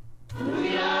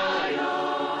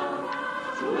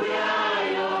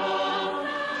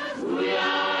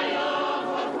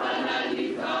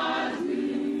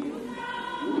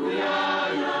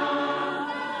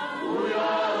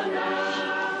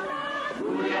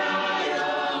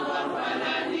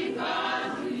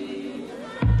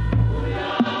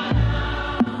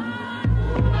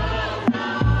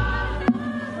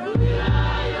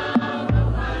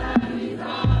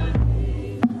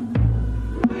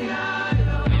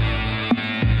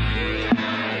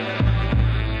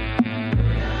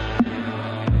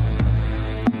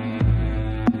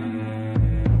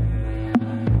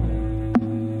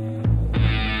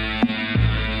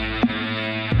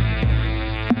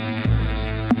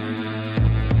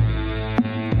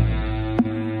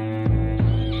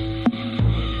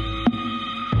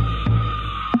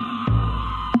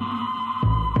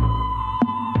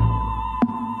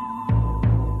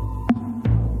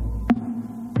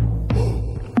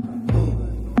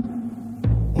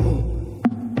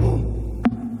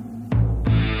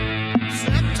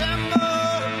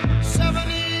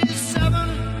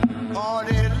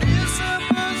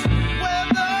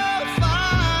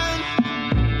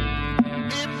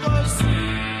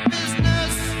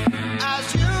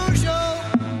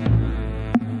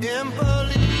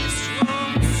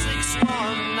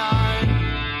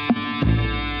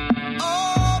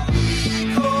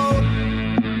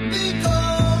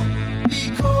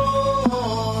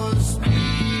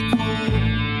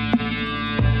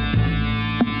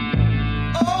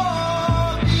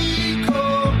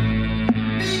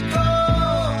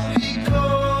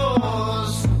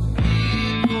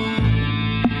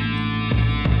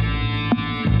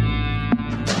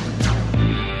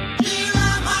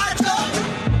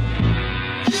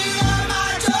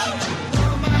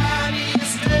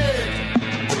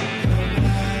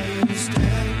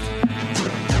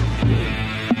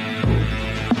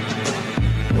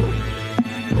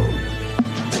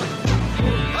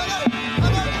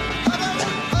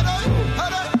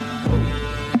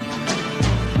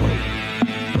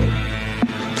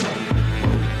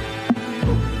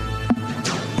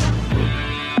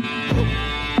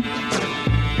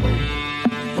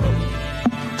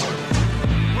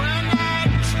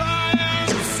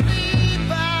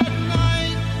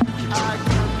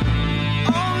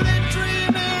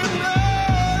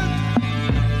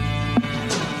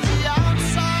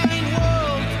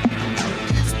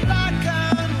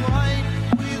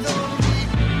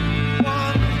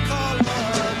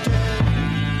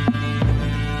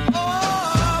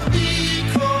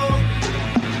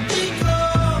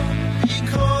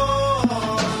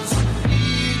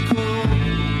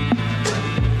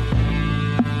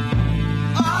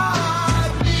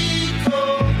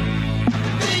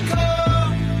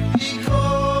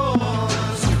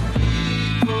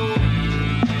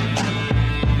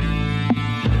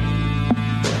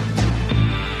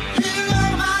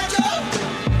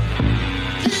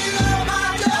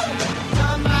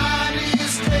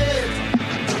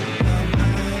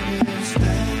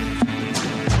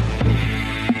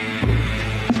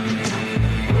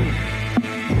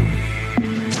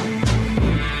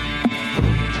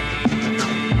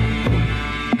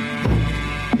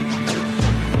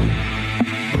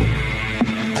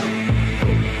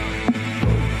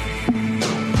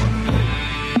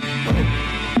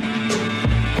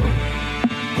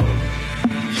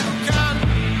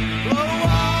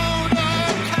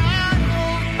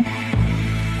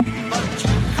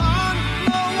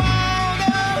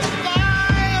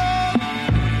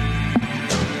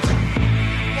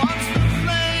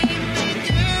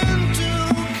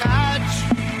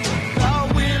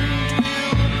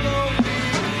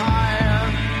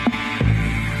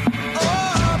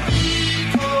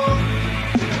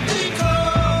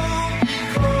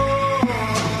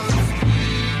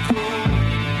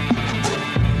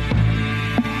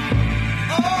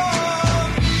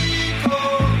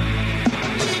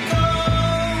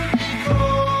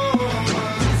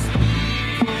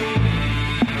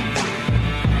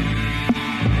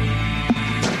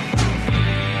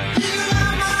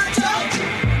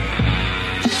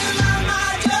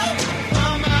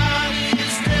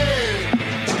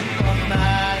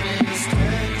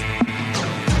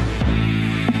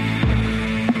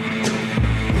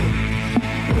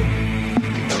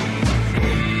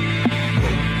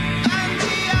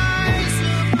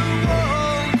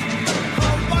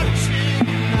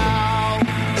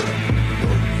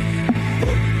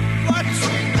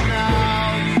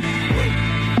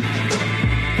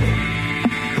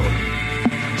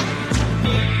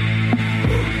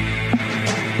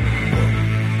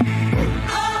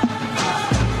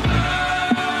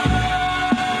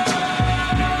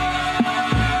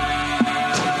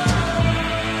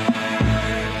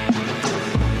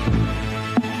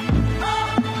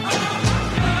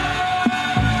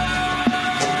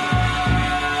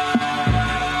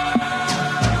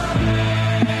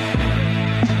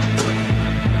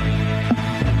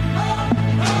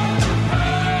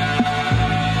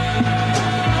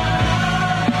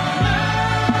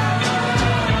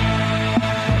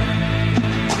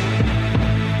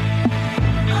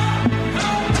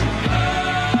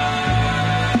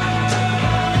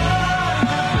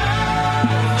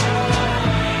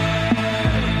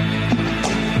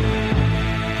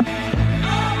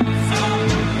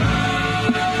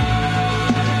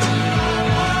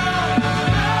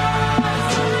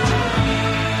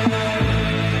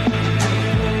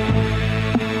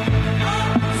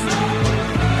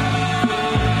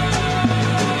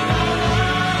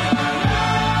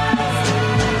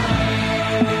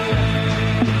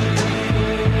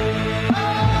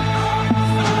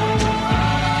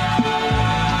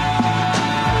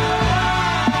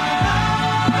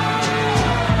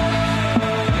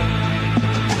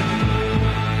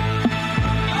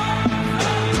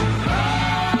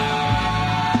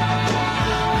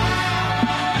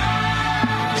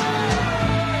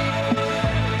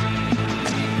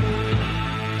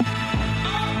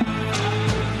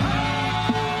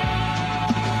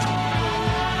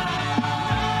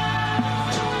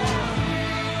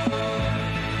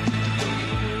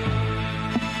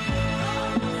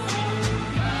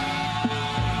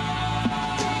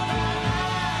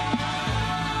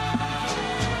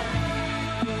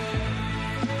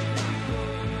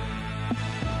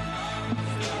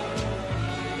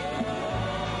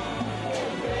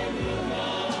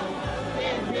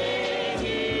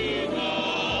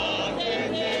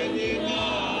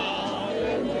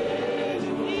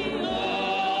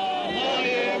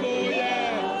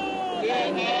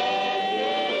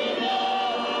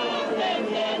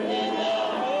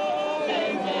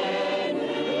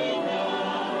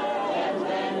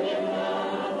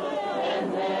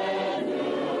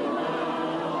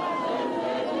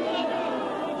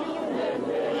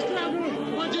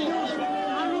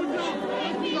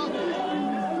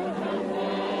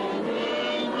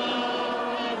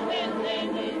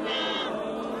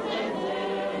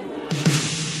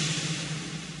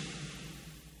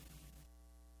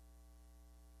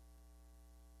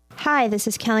 Hi, this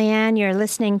is Kellyanne. You're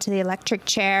listening to The Electric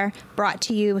Chair, brought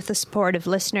to you with the support of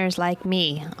listeners like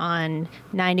me on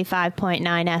 95.9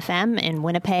 FM in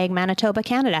Winnipeg, Manitoba,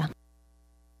 Canada.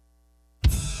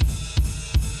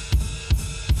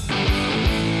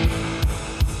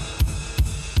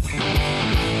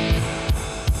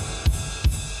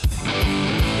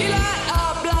 You light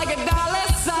up like a dollar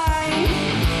sign.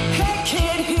 Hey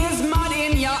kid, here's mud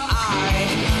in your eye.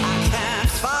 I can't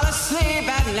fall asleep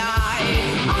at night.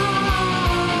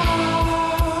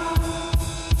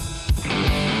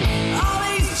 All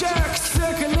these jerks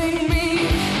circling me.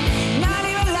 Not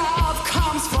even love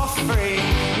comes for free.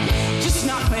 Just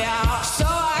knock me out so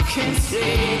I can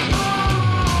see.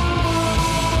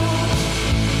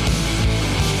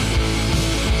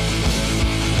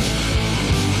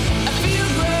 I feel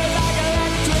great like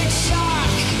electric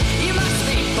shock. You must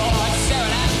be bored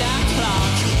staring at that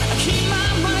clock. I keep my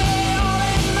money all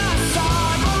in my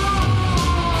sock.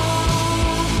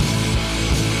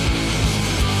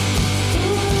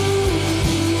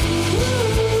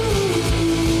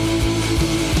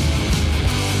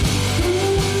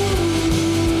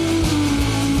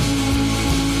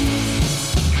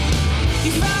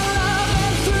 You found love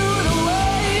and threw it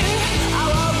away. I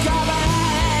woke up and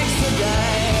had extra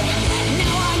day. No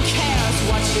one cares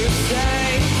what you say.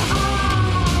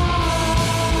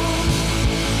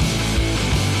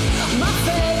 My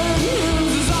favorite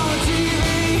news is on TV.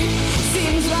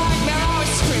 Seems like they're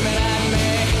always screaming at me.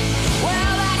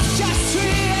 Well, that's just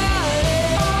reality.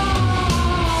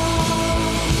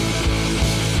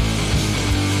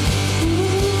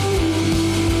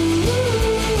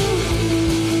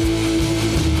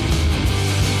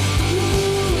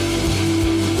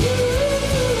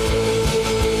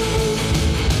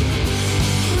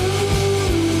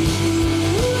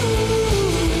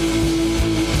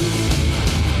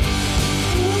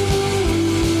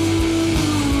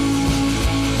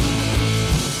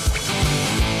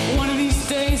 One of these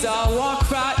days I'll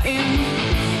walk right in.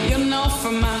 You'll know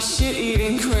from my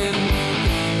shit-eating grin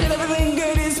that everything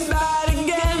good is bad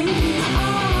again.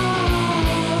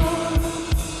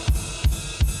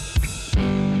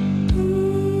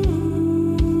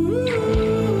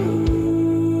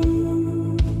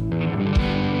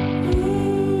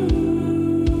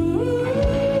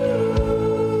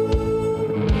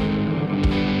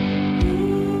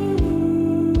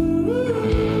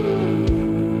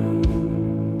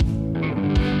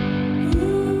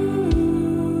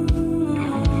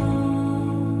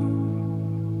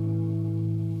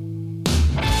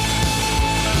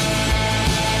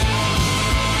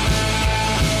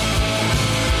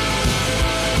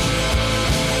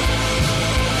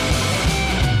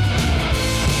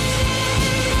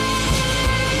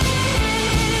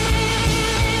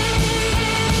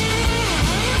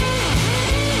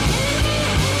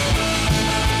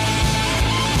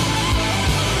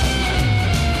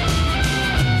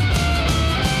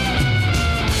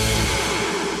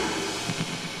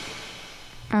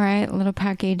 All right, Little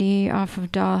Pack AD off of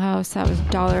Dollhouse. That was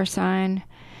dollar sign.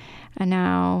 And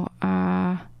now,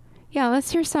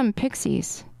 let's hear some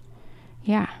Pixies.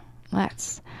 Yeah,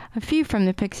 let's. A few from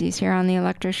the Pixies here on the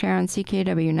Electro Share on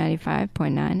CKW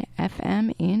 95.9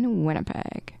 FM in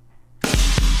Winnipeg.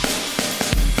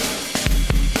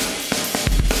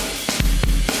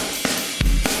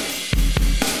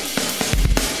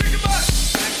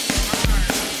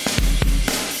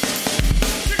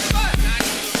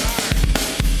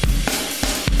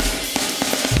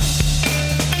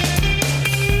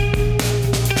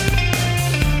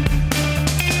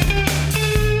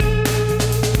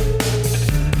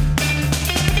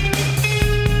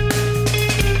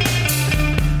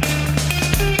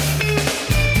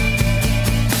 Thank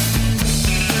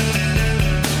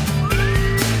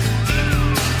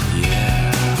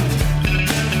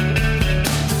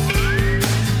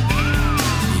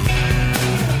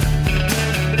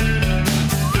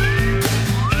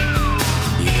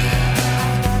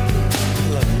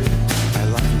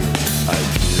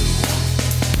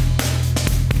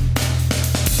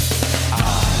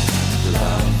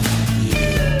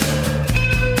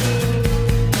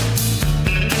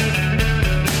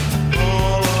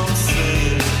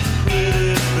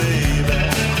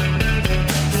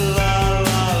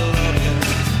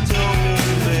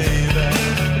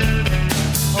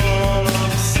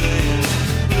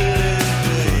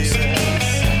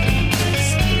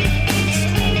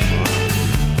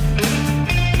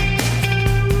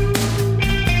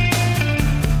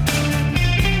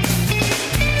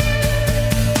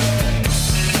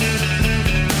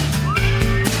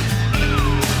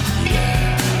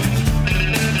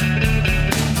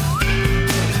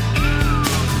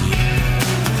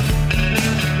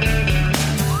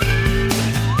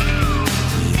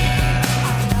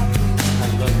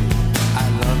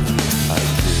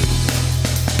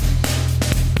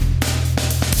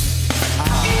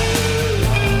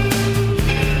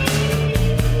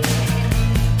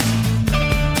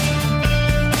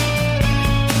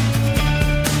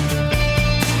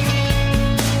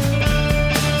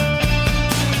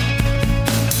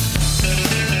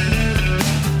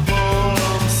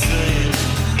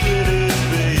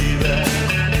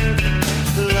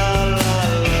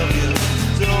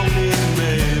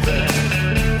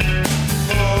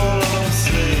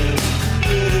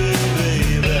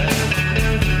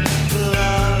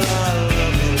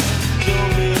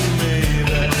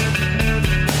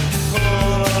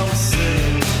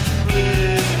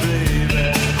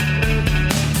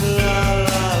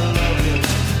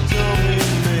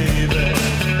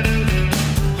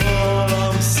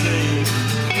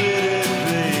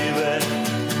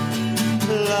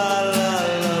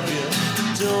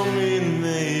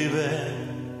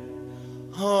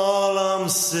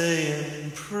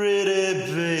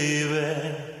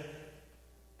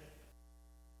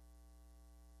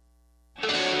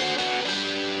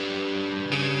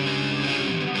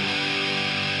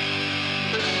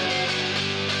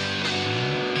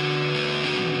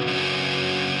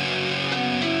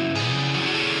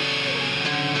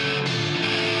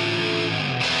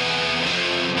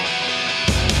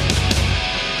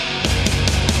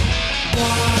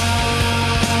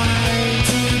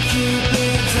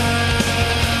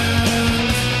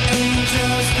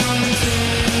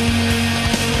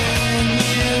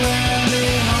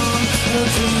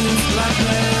like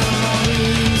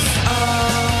memories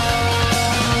of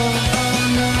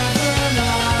another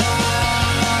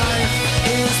life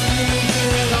is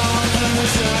painted on her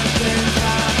shut-in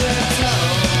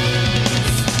capitals.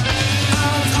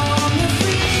 Out on the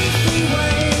free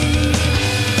freeway,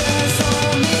 there's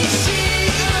only she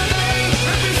and they,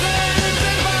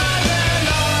 represented by their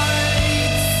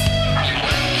lights.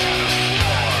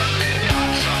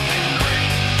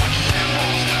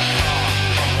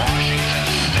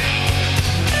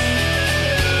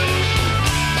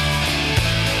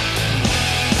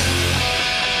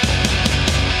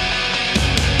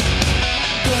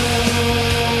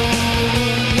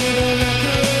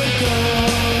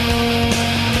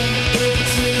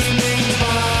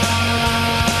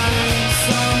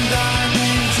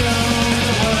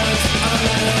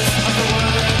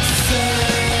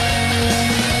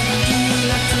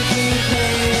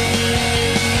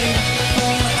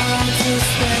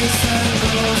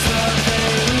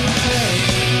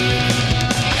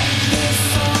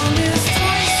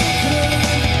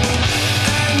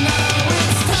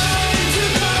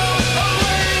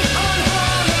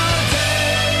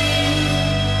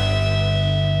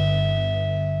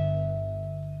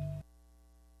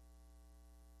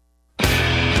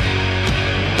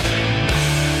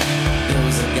 There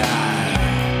was a guy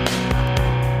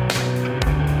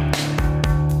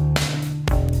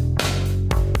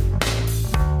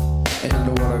an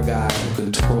underwater guy who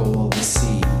controlled the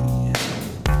sea.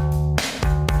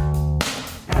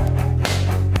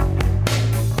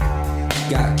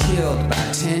 Got killed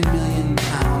by 10 million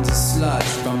pounds of sludge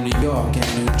from New York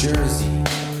and New Jersey.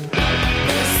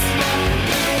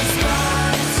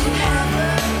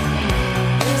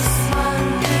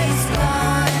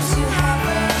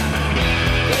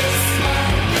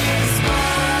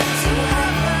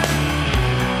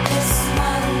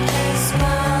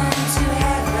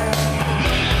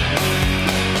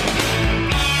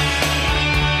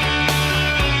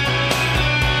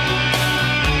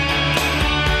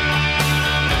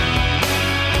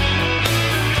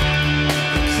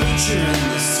 Creature in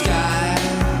the sky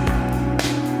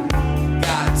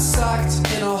got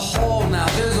sucked in a hole. Now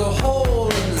there's a hole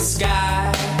in the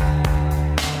sky,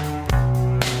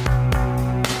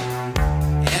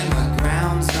 and the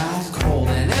ground's not cold.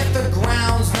 And if the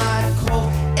ground's not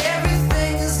cold,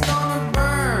 everything is gonna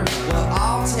burn. Well,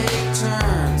 I'll take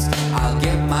turns. I'll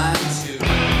get mine too.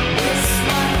 This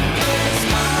one is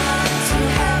gone to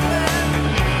heaven.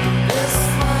 This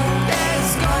one is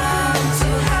gone to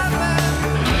heaven.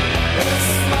 This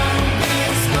one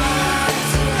is gone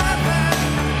to heaven.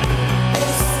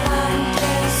 This one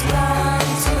is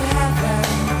gone to heaven.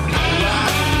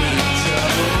 Rock me,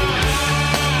 Joe.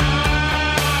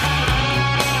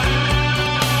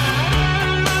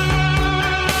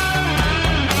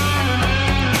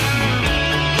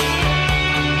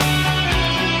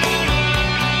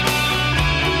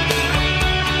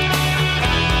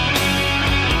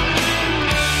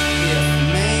 If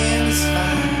man is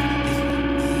fine,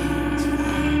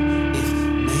 if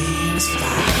man is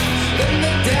fine, then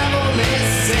the devil is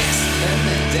six, then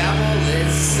the devil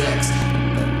is six,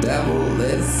 the devil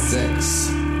is six,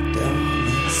 devil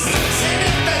is six. And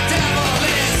if the devil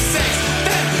is six,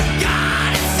 then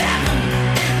God is seven,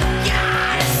 then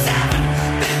God is seven,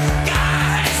 then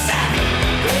God is seven.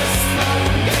 This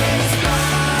monk is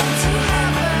gone to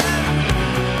heaven.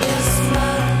 This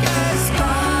monk is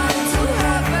gone to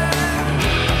heaven.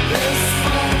 This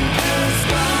monk is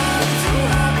gone to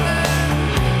heaven.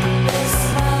 This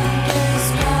monk is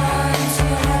gone to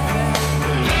heaven.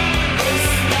 This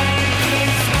monk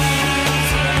is gone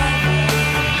to heaven.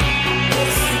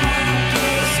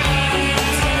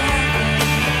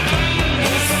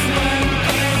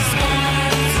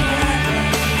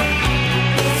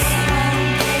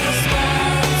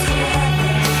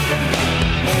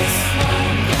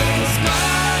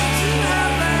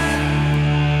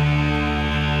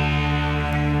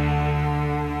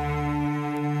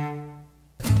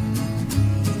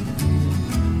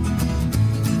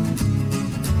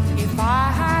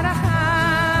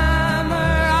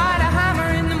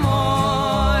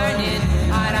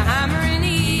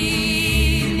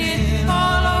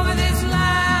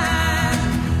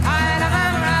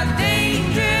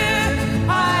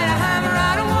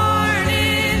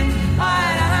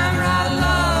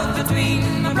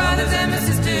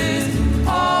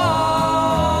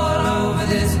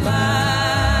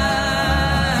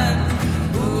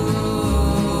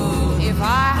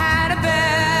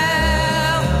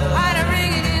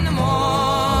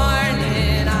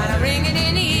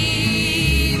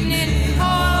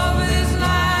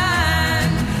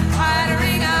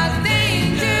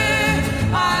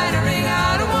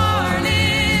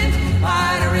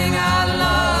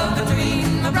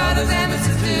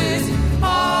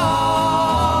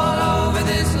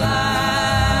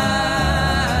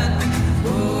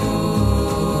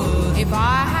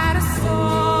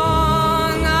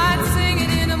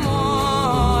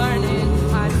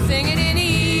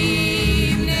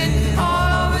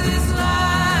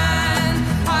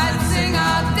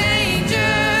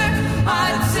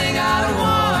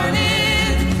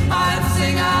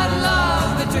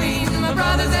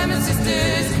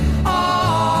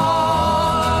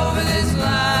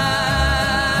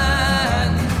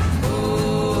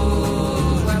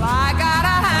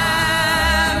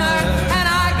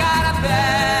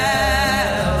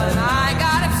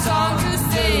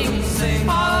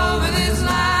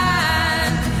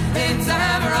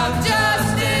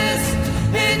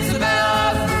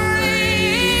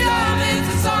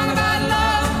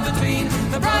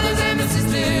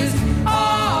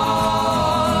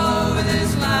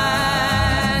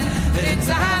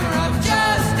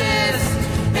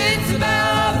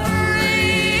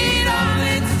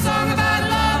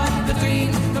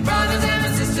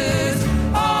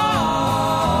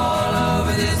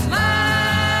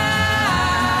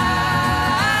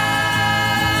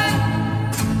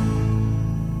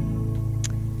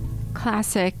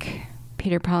 classic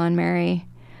Peter, Paul, and Mary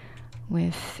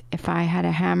with If I Had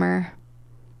a Hammer.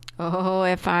 Oh,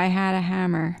 if I had a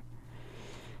hammer.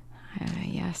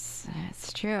 Yes,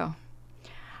 it's true. All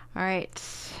right.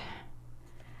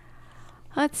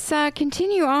 Let's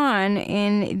continue on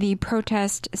in the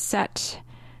protest set.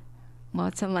 Well,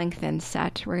 it's a lengthened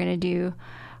set. We're going to do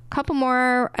a couple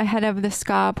more ahead of the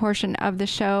ska portion of the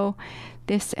show.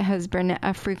 This has been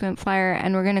a frequent flyer,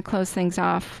 and we're going to close things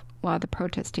off, well, the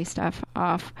protesty stuff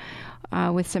off,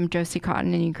 with some Josie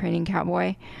Cotton and Ukrainian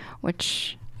Cowboy,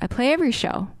 which I play every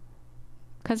show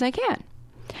because I can.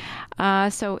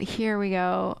 So here we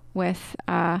go with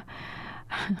Fight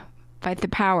the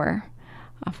Power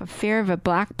off of Fear of a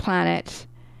Black Planet.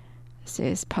 This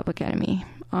is Public Enemy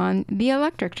on the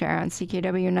Electric Chair on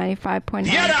CKW 95.9.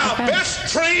 Yet our FM.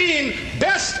 best trained,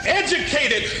 best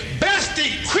educated, best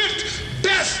equipped,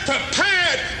 best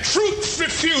prepared troops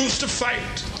refuse to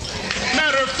fight.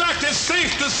 Matter of fact, it's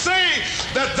safe to say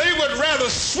that they would rather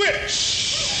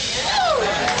switch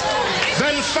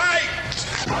than fight.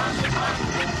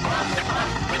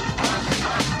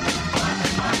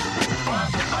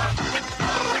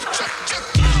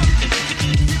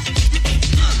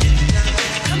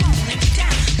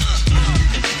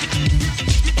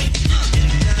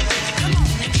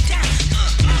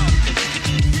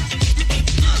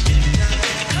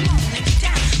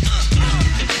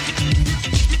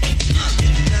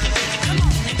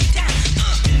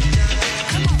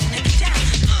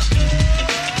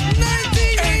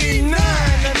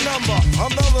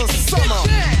 Another summer.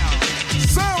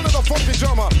 Sound of the funky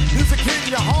drummer. Music hitting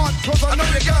your heart, cause I know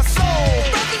you got soul.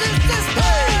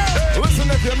 Hey, listen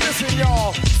if you're missing,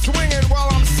 y'all. Swinging while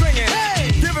I'm singing.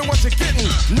 Hey, giving what you're getting.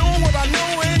 Knowing what I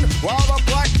know in. While the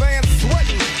black band's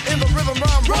sweating. In the rhythm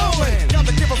I'm rolling.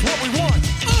 Gotta give us what we want.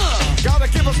 Gotta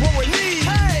give us what we need.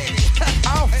 Hey,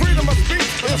 our freedom of speech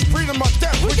is freedom of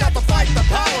death. We got to fight the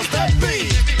powers that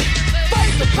be.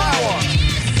 Fight the power.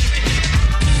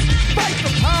 Fight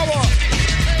the power.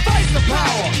 Fight the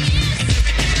power.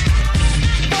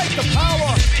 Fight the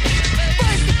power.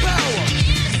 Fight the power.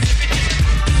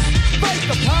 Fight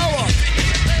the power.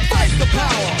 Fight the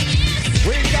power.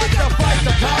 We got to fight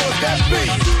the powers that be.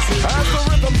 As the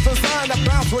rhythm's designed to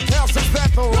bounce with calcium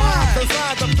that the rhyme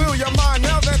designed to fill your mind.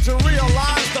 Now that you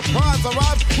realize the prize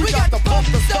arrives, we got to pump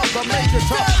the stuff to make it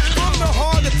tough. From the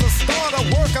heart, it's a start, a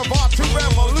work of art to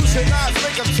revolutionize,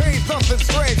 make a change, something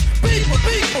strange. People,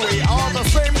 we are the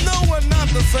same. No, we're not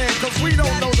the same, cause we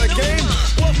don't know the game.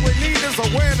 What we need is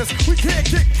awareness. We can't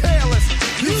get careless.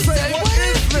 You say, what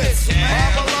is this?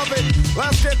 My beloved,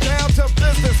 let's get down to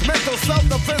business. Mental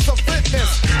self-defense of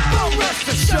fitness. Don't rush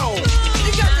the show.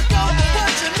 You got to go with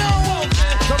what you know.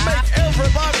 To make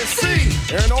everybody see.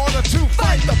 In order to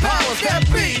fight the powers that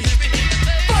be.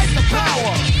 Fight the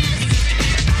power.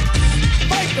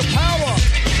 Fight the power.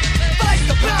 Fight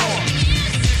the power.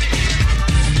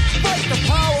 Fight the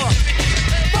power.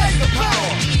 Fight the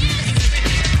power.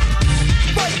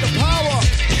 Fight the power.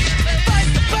 Fight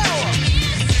the power.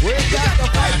 We got to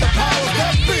fight the powers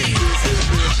that be.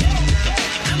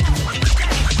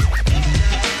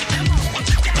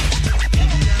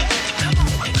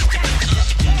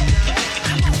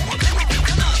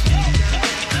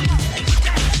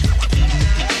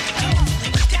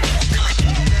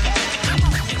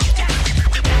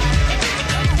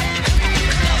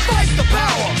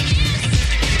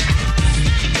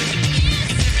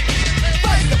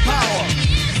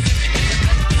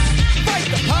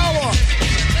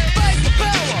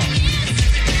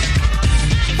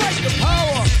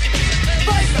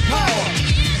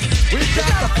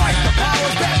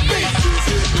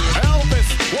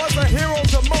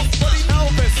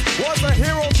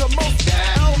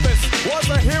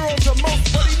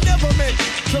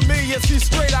 Yes, he's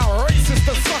straight out racist.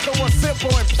 The sucker was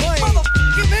simple and plain.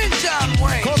 Motherfucking in John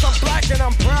Wayne. Cause I'm black and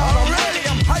I'm proud. I'm ready,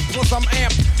 I'm hyped, plus I'm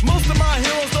amped. Most of my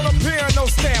heroes don't appear in no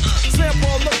stamp.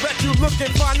 Sample look back, you look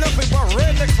and find nothing but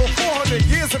rednecks for 400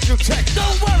 years if you check.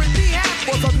 Don't worry, be happy.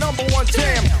 Was a number one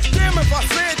jam. Damn, if I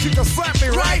said you could slap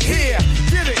me right here.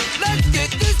 Get it? Let's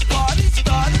get this party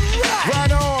started right.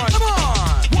 Right on. Come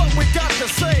on. What we got to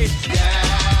say? Yeah.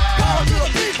 Power to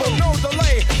the people, no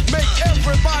delay. Make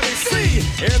everybody see.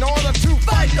 In order to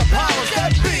fight the powers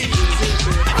that be.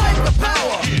 Fight the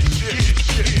power.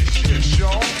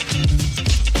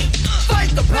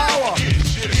 Fight the power.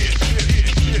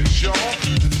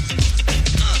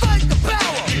 Fight the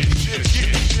power.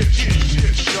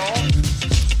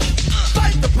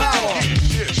 Fight the power.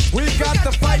 We got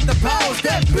to fight the powers that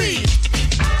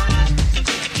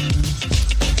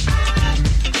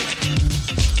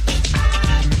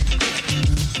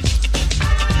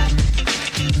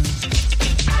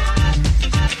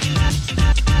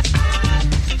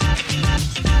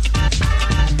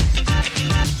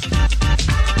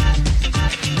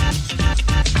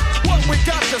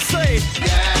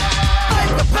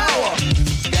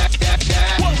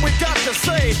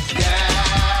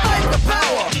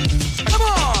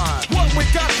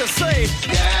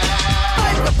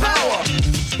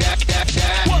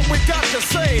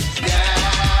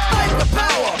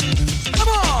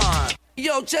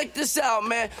Now check this out,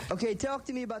 man. Okay, talk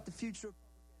to me about the future.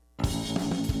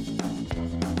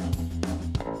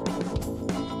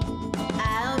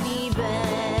 I'll be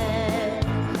back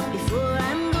before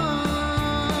I'm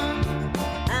gone.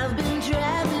 I've been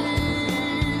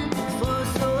traveling for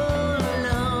so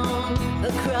long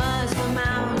across the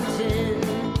mountains,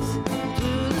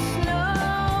 through the snow,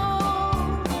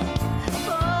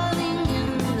 falling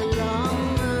in the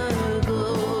long ago.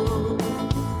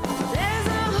 There's a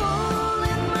hole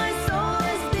in my soul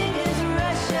as big as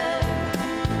Russia,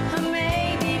 or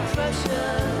maybe Prussia,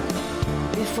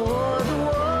 before the war.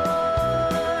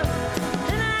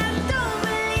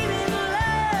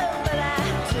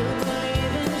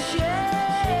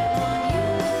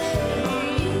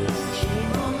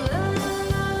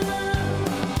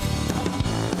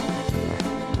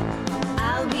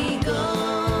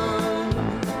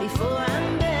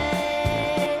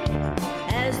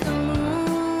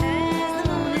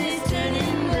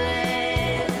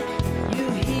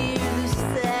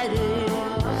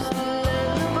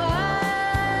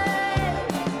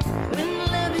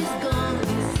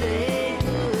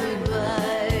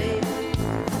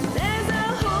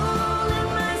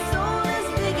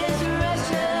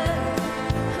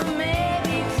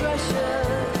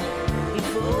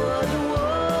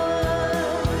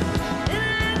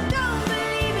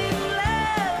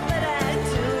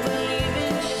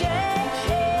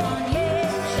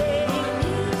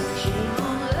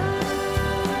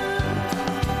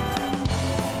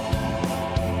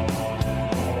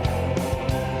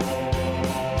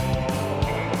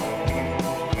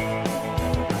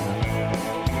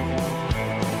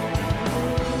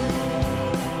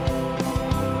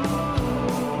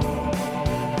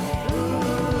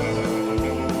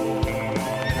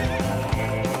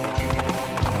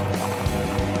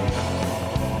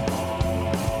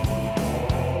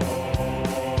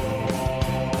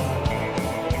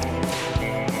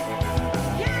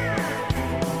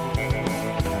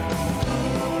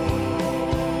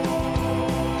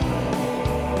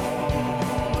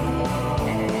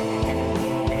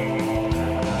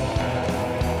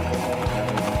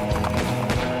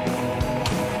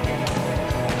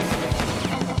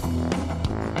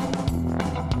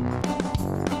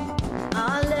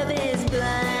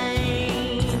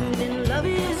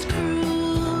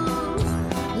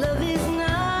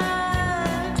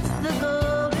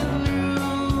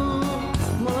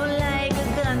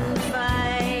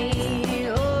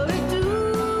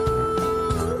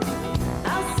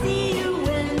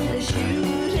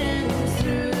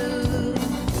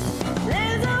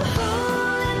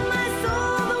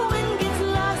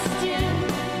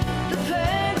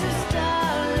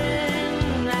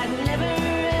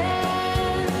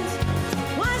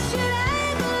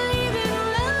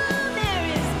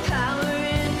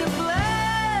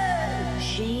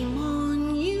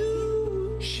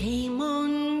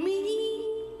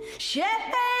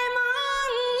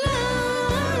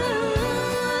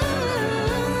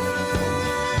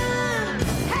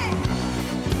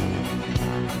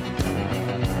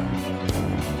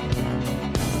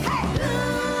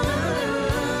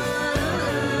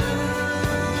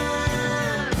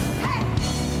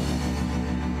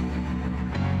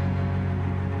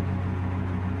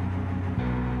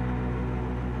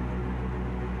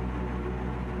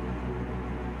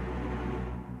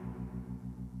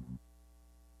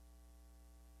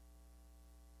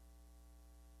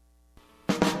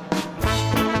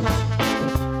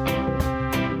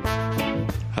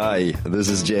 Hi, this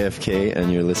is JFK,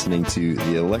 and you're listening to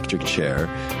The Electric Chair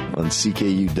on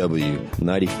CKUW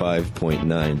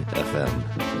 95.9 FM.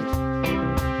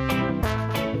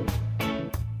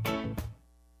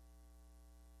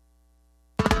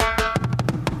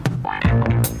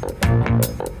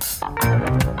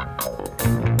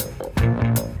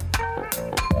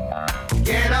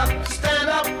 Get up, stand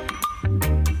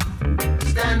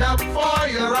up for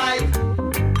your right.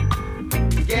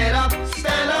 Get up,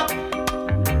 stand up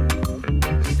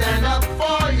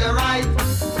for your right.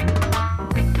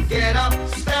 Get up,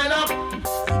 stand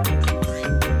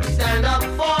up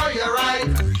for your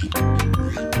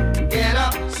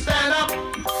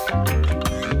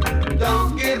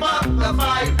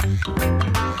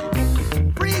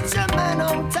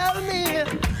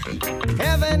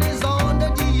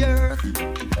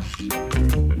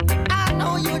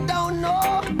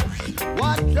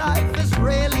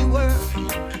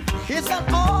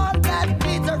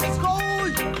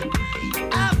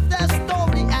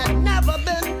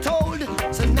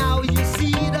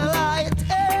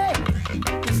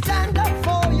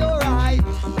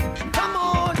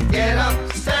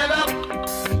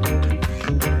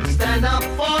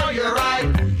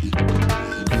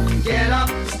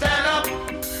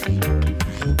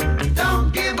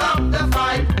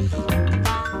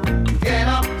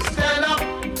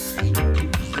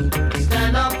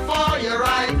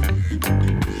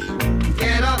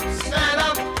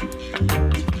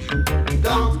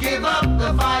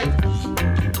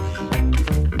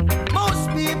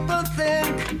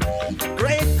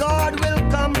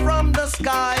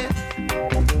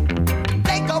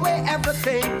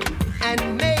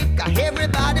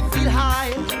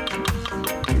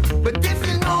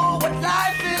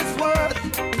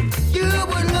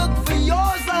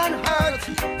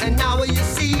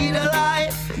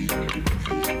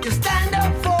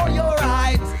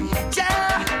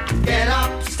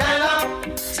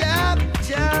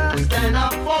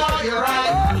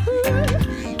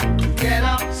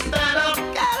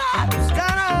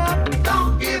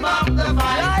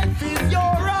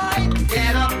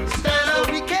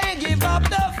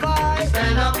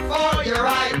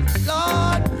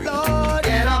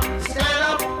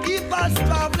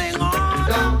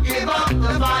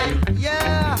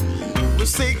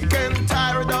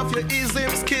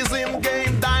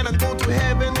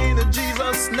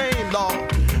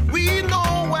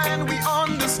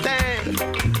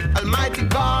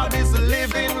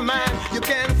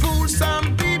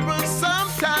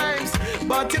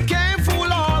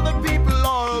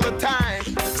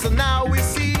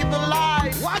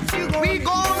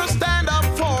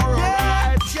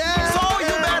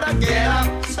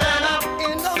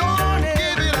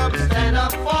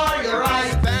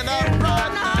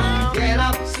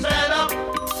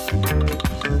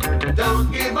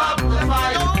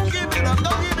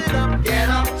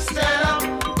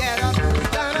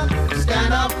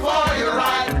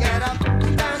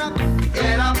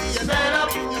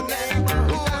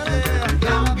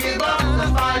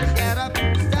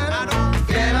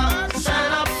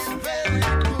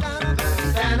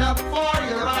stand up for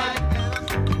your right.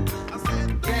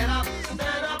 Get up,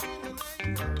 stand up.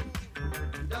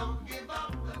 Don't give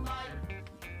up the fight.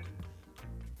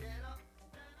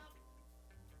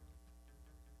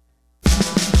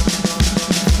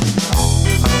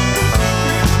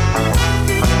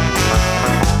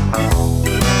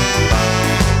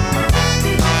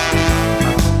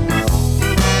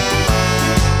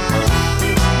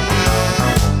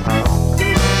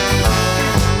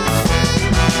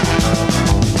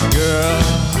 Girl,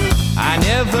 I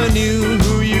never knew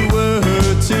who you were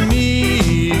to me.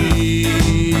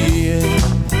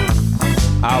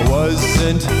 I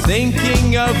wasn't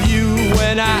thinking of you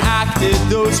when I acted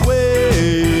those ways.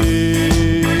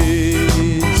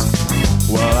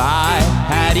 Well, I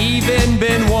had even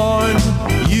been warned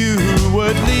you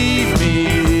would leave me.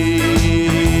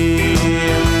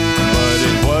 But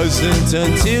it wasn't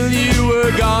until you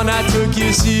were gone I took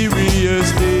you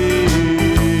seriously.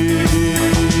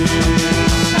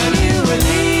 And you were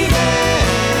leaving.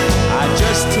 I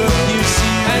just took you seriously.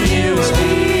 And you were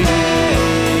leaving.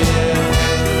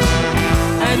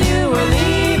 And you were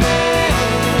leaving.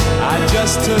 I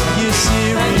just took you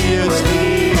seriously.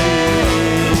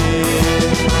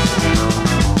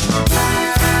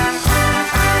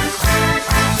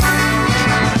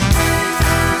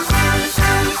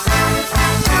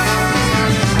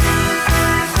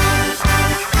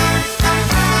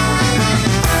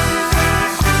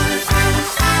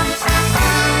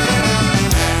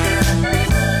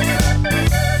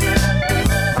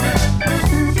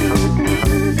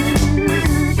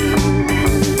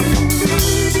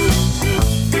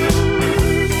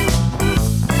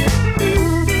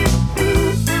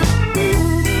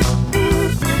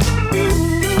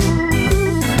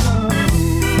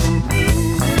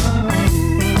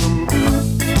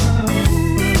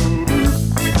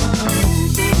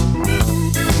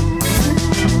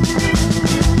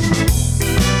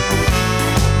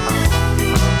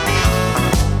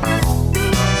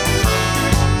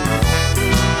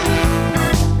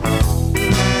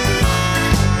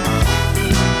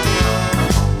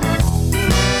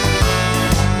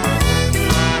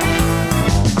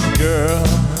 Girl,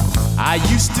 I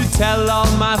used to tell all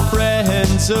my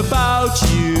friends about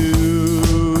you.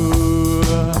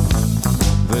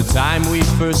 The time we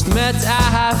first met,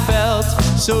 I felt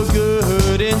so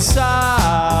good inside.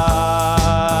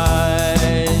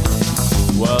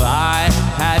 Well, I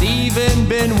had even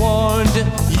been warned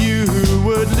you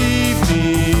would leave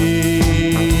me.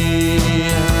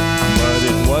 But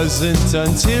it wasn't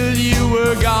until you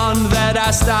were gone that I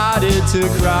started to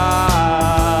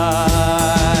cry.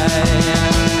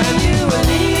 And you were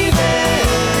leaving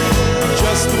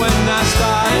just when I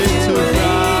started to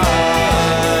cry.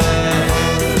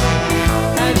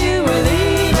 And you were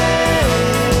leaving.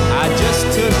 I just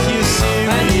took you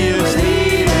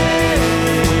seriously.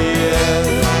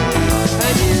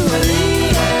 And you were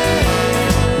leaving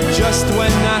just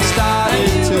when I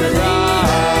started to cry.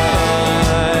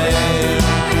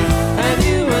 And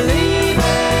you were leaving.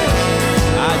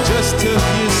 I just took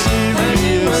you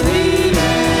seriously.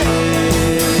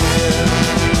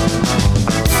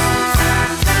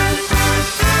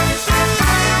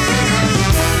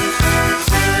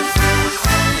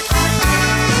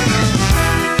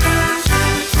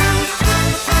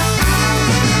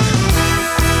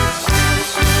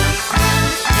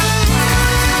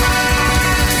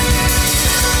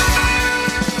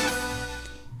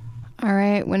 All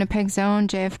right, Winnipeg Zone,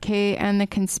 JFK, and the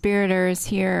Conspirators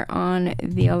here on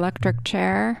the Electric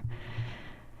Chair.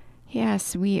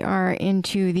 Yes, we are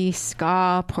into the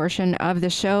ska portion of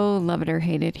the show. Love it or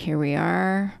hate it, here we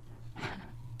are.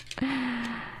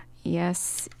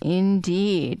 Yes,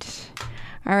 indeed.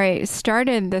 All right,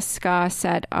 started the ska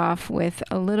set off with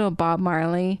a little Bob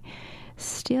Marley,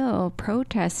 still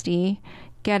protesty.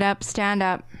 Get up, stand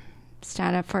up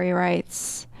for your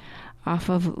rights, off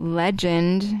of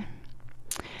Legend.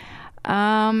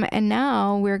 And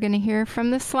now we're going to hear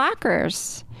from the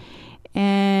Slackers.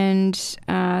 And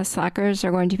Slackers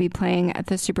are going to be playing at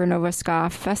the Supernova Ska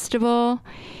Festival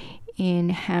in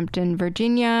Hampton,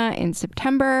 Virginia in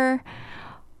September.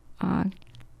 Kellyanne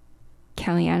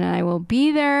and I will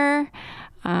be there.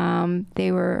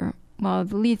 The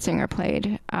lead singer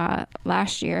played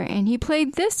last year, and he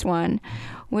played this one,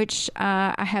 which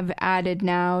I have added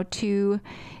now to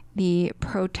the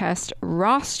protest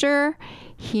roster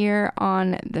here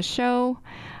on the show.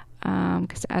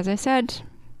 Because as I said,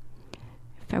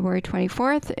 February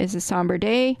 24th is a somber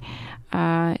day.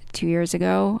 2 years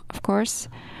ago, of course,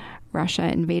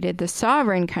 Russia invaded the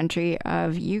sovereign country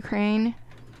of Ukraine.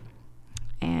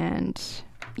 And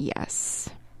yes,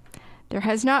 there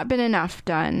has not been enough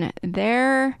done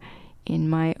there in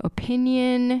my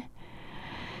opinion.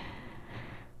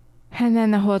 And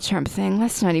then the whole Trump thing,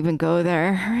 let's not even go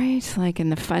there, right? Like in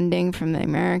the funding from the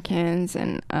Americans,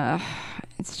 and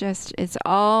it's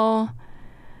all,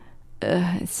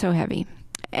 it's so heavy.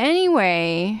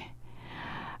 Anyway,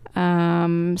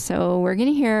 so we're going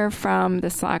to hear from the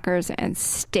Slackers and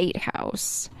State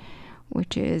House,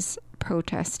 which is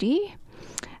protesty.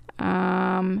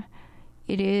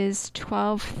 It is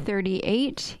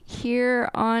 12:38 here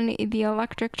on the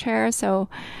electric chair, so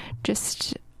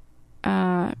just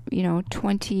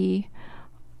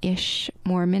 20-ish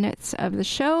more minutes of the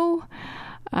show.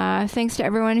 Thanks to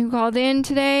everyone who called in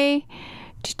today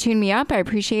to tune me up. I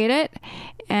appreciate it.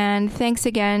 And thanks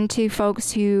again to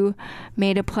folks who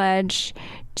made a pledge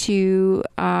to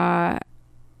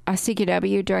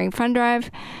CKW during Fund Drive.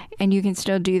 And you can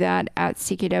still do that at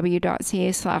ckw.ca/donate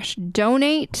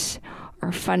or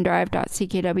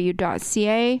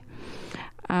funddrive.ckw.ca.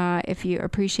 If you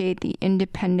appreciate the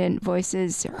independent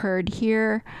voices heard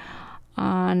here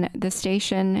on the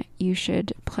station, you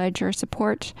should pledge your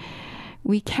support.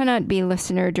 We cannot be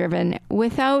listener-driven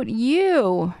without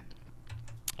you.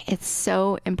 It's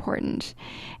so important.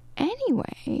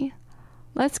 Anyway,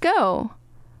 let's go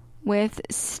with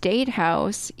State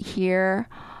House here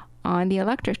on the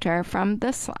electric chair from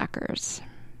the Slackers.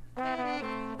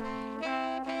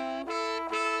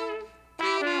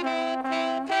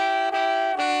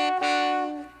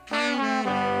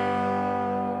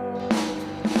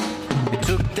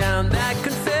 Took down that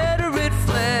Confederate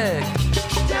flag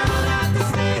down at the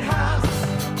State House.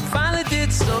 Finally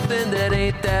did something that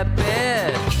ain't that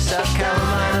bad. South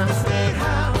Carolina State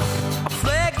House. A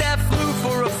flag that flew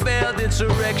for a failed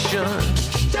insurrection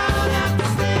down at the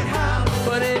State House.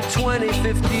 But in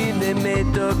 2015 they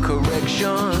made the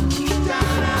correction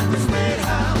down at the State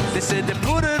House. They said they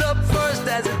put it up first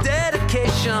as a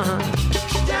dedication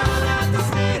down at the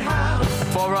State House.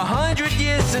 For 100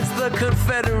 years since the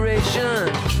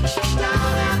Confederation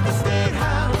down at the State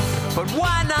House. But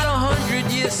why not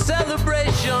 100-year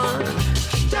celebration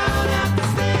down at the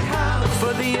State House?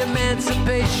 For the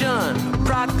Emancipation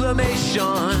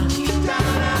Proclamation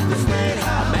down at the State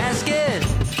House. I'm asking,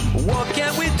 what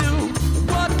can we do?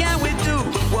 What can we do?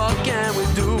 What can we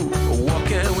do? What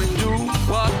can we do?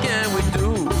 What can we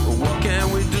do? What can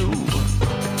we do?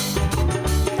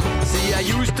 See, I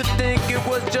used to think it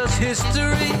was just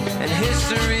history, and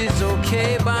history's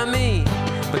okay by me.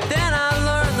 But then I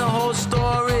learned the whole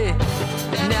story,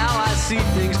 and now I see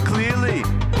things clearly.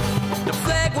 The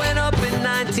flag went up in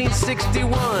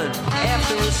 1961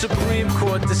 after a Supreme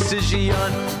Court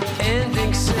decision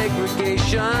ending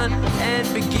segregation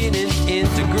and beginning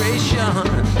integration.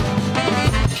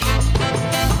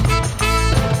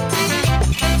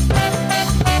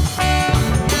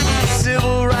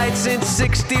 Civil rights in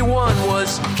 61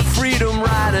 was freedom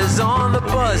riders on the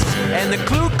bus, and the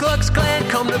Ku Klux Klan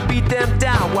come to beat them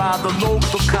down while the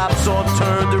local cops all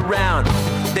turned around.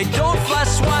 They don't fly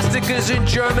swastikas in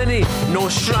Germany, no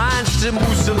shrines to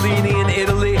Mussolini in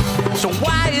Italy. So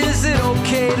why is it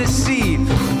okay to see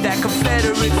that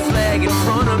Confederate flag in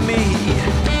front of me?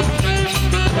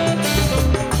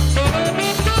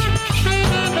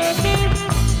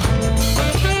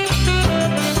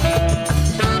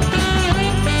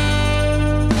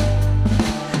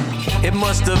 It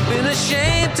must have been a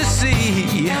shame to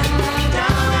see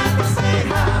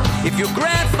if your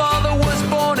grandfather was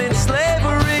born in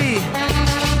slavery.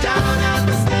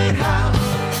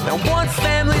 Now one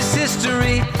family's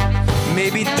history may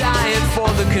be dying for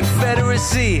the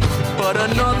Confederacy, but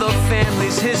another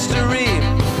family's history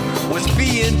was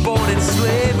being born in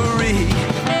slavery.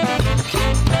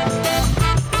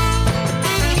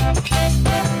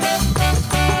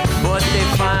 But they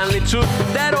finally took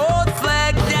that old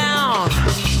flag down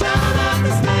at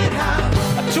the State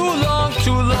House. Too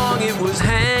long it was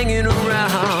hanging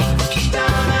around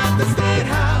down at the State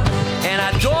House. And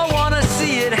I don't want to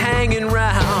see it hanging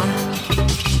around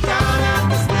down at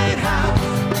the State House.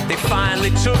 They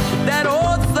finally took that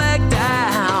old flag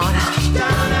down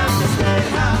at the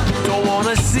State House. Don't want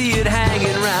to see it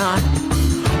hanging around,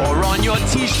 or on your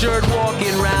t-shirt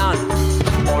walking round,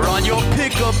 or on your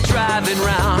pickup driving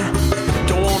round.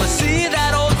 Don't want to see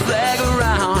that old flag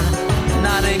around.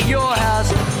 Not in your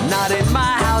house, not in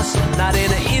my house, not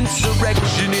in an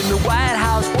insurrection in the White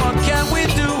House. What can we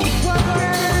do?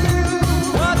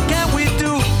 What can we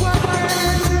do?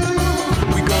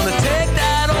 We're gonna take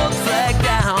that old flag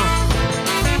down.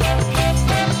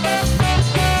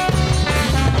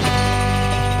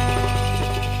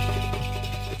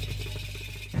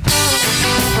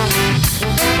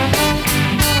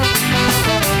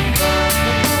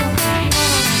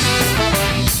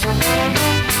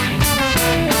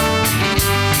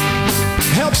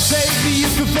 save the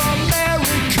youth of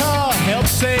America. Help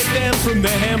save them from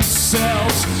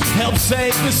themselves. Help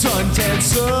save the suntan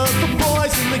surfer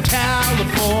boys and the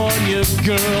California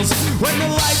girls. When the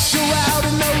lights go out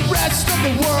in the rest of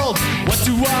the world, what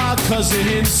do our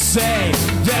cousins say?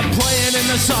 They're playing in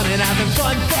the sun and having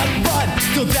fun, fun, fun,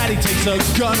 till daddy takes a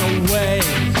gun away.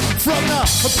 From the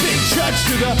big church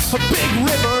to the big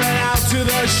river and out to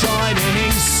the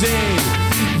shining sea.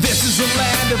 This is a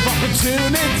land of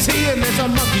opportunity, and there's a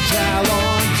monkey cow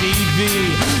on TV.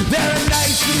 They're a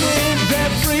nation with their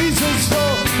freezers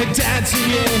full and dancing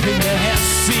in their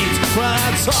seats. Well,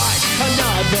 outside,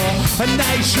 another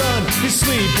nation is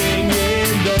sleeping in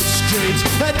the streets.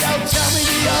 And don't tell me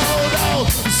the old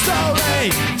story.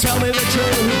 Tell me the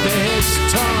truth this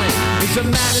time. Is a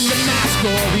man in the mask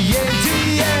or the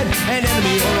Indian, an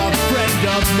enemy or a friend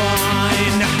of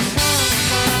mine?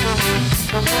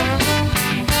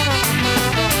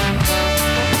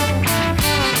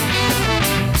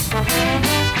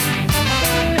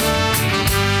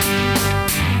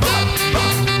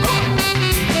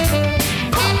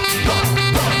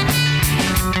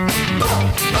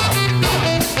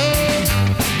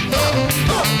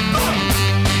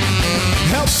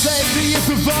 Help save the youth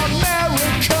of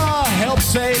America. Help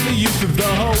save the youth of the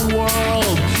whole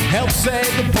world. Help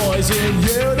save the boys in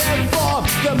uniform,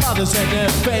 the mothers and their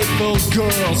faithful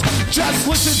girls. Just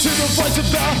listen to the voice of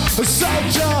the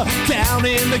soldier down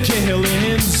in the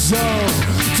killing zone,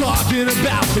 talking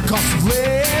about the cost of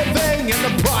living and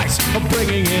the price of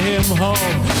bringing him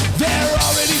home. They're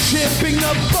already shipping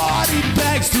the body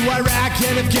bags to Iraq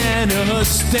and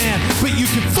Afghanistan, but you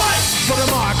can fight for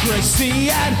democracy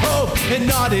at home and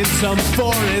not in some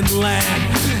foreign land.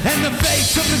 And the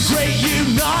fate of the great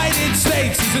United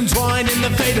States is entwined in the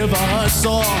fate of us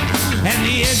all. And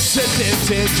the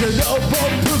incident in Chernobyl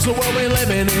proves the world we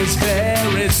live in is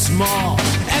very small.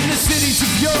 And the cities of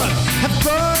Europe have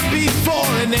burned before,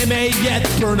 and they may yet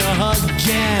burn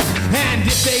again. And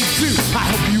if they do, I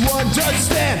hope you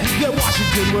understand that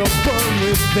Washington will burn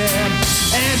with them,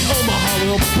 and Omaha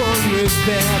will burn with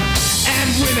them, and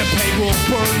Winnipeg will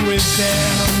burn with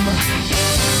them.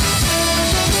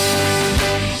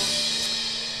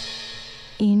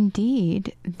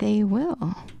 Indeed, they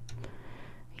will.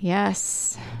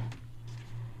 Yes.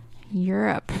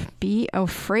 Europe, be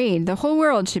afraid. The whole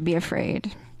world should be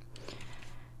afraid.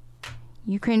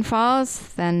 Ukraine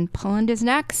falls, then Poland is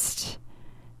next,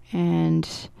 and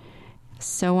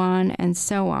so on and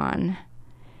so on.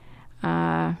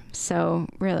 So,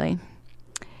 really,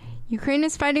 Ukraine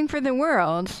is fighting for the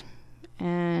world,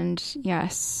 and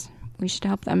yes, we should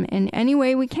help them in any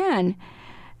way we can.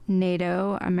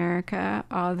 NATO, America,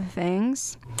 all the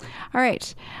things. All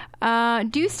right.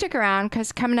 Do stick around,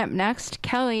 because coming up next,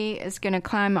 Kelly is going to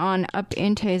climb on up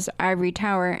into his ivory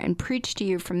tower and preach to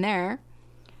you from there.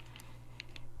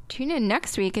 Tune in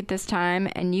next week at this time,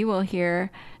 and you will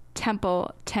hear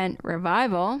Temple Tent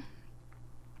Revival.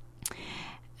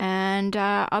 And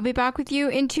I'll be back with you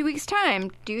in 2 weeks'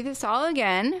 time. Do this all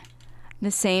again,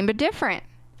 the same but different.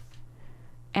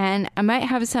 And I might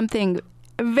have something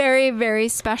very, very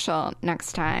special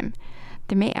next time.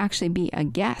 There may actually be a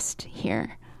guest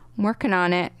here. I'm working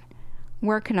on it.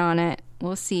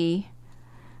 We'll see.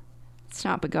 It's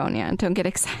not Begonia. Don't get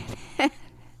excited.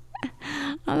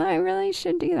 Although I really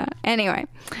should do that. Anyway,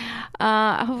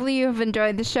 hopefully you have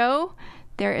enjoyed the show.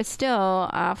 There is still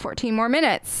 14 more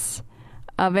minutes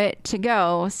of it to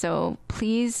go, so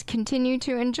please continue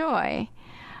to enjoy.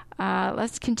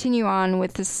 Let's continue on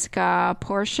with the ska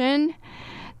portion.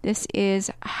 This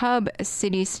is Hub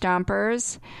City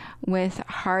Stompers with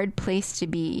Hard Place to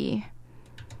Be.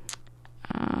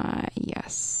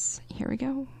 Yes, here we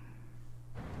go.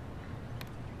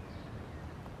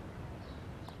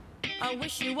 I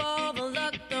wish you all the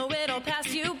luck, though it'll pass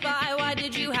you by. Why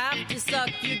did you have to suck?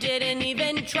 You didn't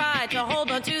even try to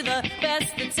hold on to the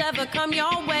best that's ever come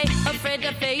your way. Afraid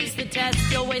to face the test,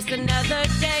 you'll waste another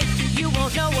day. You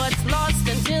won't know what's lost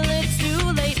until it's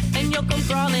too late, and you'll come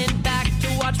crawling back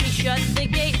to watch me shut the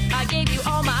gate. I gave you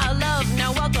all my love,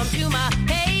 now welcome to my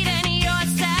hate and your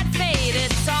sad fate.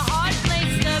 It's a hard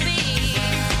place to be,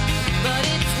 but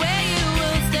it's where you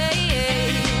will stay.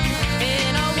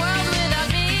 In a world without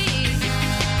me,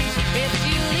 if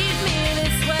you leave me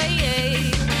this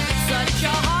way, such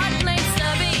a hard place to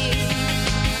be,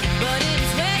 but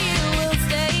it's where you will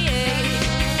stay.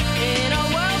 In a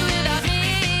world without me,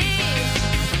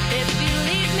 if you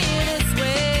leave me this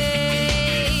way.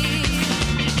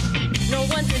 No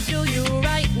one to do you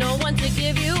right, no one to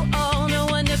give you all, no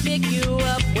one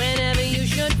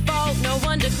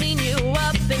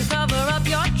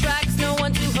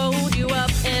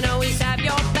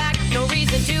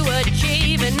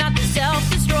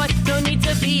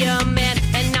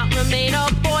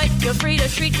free to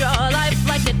treat your life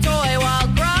like a toy while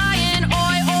crying,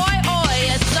 oi, oi, oi.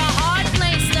 It's a hard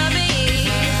place to be,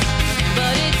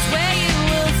 but it's where you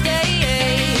will stay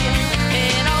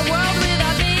in a world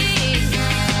without me.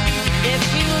 If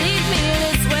you leave me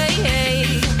this way,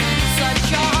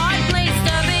 such a hard place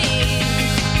to be,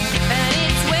 and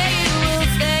it's where you will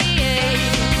stay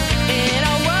in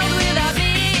a world without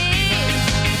me.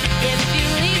 If you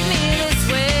leave me this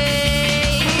way,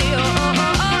 oh,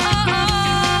 oh, oh, oh,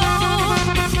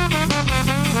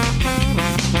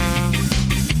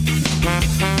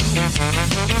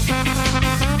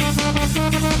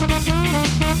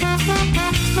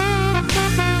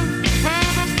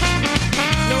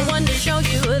 no one to show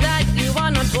you that you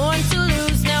are not born to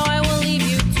lose. Now I will leave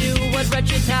you to what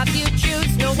wretched path you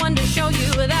choose. No one to show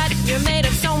you that you're made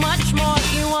of so much more.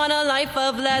 You want a life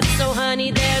of less, so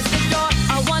honey, there's the door.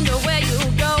 I wonder where you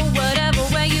go, whatever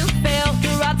way you fail. To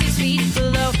rot these feet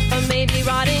below, or maybe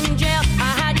rot in jail.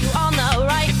 I had you on the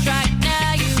right track,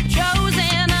 now you've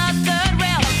chosen a third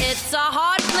rail. It's a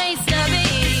hard place to be,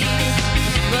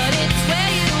 but it's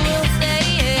where you will stay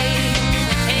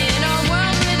in a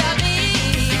world without me.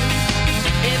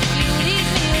 If you leave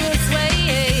me this way,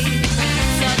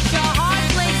 such a hard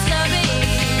place to be,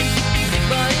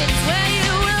 but it's where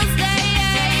you will stay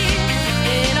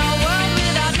in a world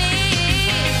without me.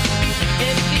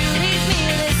 If you leave me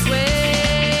this way.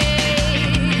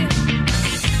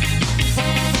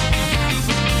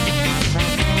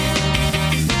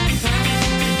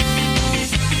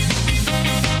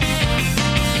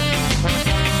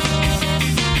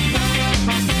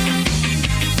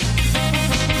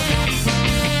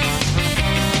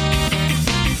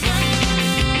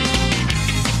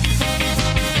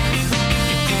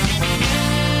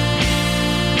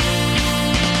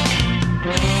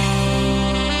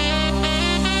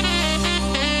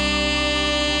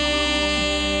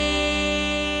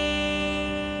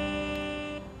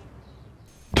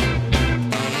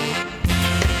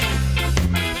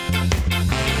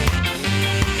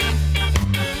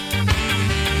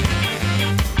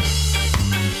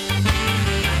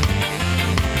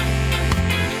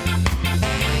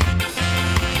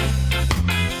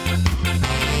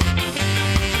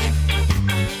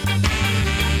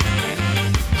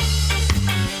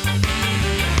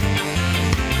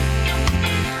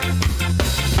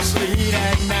 Late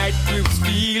at night, we was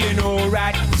feeling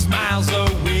alright. Miles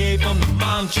away from the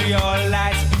Montreal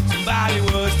lights. Somebody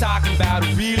was talking about a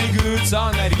really good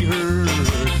song that he heard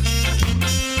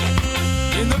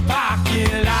in the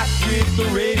parking lot with the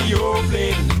radio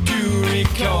playing. Do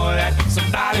recall that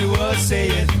somebody was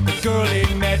saying the girl they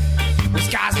met was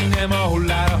causing them a whole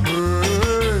lot of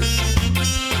hurt.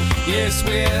 Yes,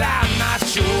 well, I'm not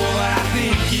sure, but I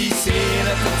think he said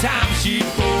at the time she'd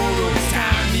borrow his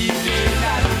time he did,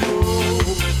 I don't know.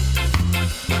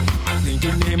 I think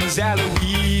her name was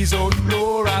Eloise or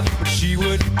Laura, but she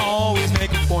would always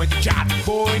make a point to jot the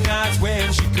boy nights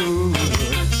when she could.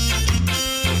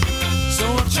 So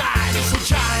I'm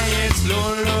trying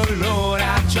slowly, Lord,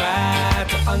 I try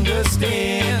to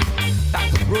understand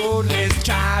that the road less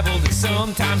traveled is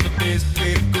sometimes the best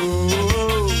way to go.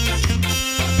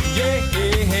 Yeah.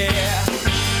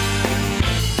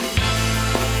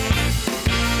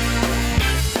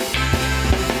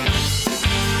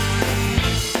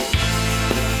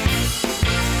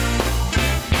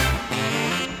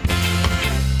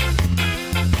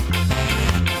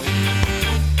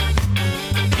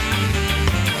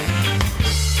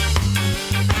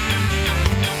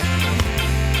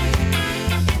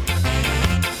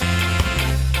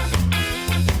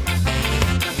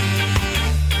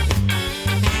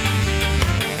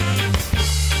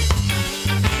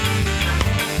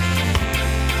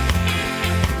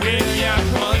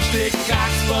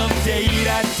 From day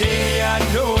to day, I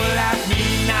know life may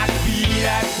not be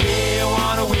that way. I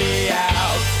want a way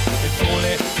out, if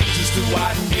only just a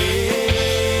one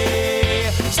day.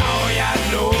 So you're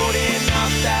loading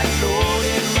up that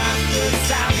loading ramp. The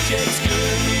sound check's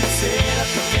good, we set up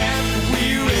the camp. We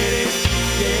ready,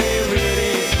 yeah,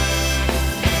 ready.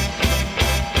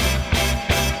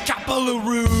 Couple of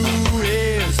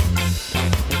rudies,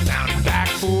 pounding back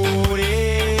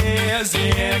 40s,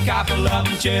 yeah, a couple of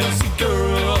them Chelsea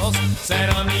girls sat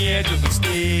on the edge of the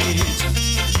stage.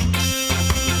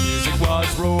 The music was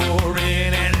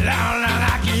roaring and loud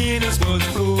like Guinness was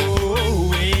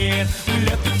flowing. We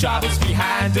left the troubles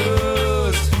behind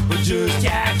us, but just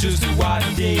just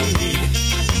one day.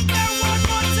 And one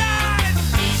more time.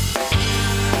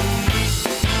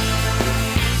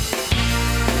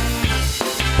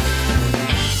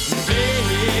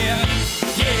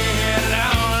 Yeah,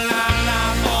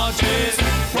 long, for just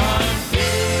one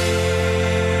day.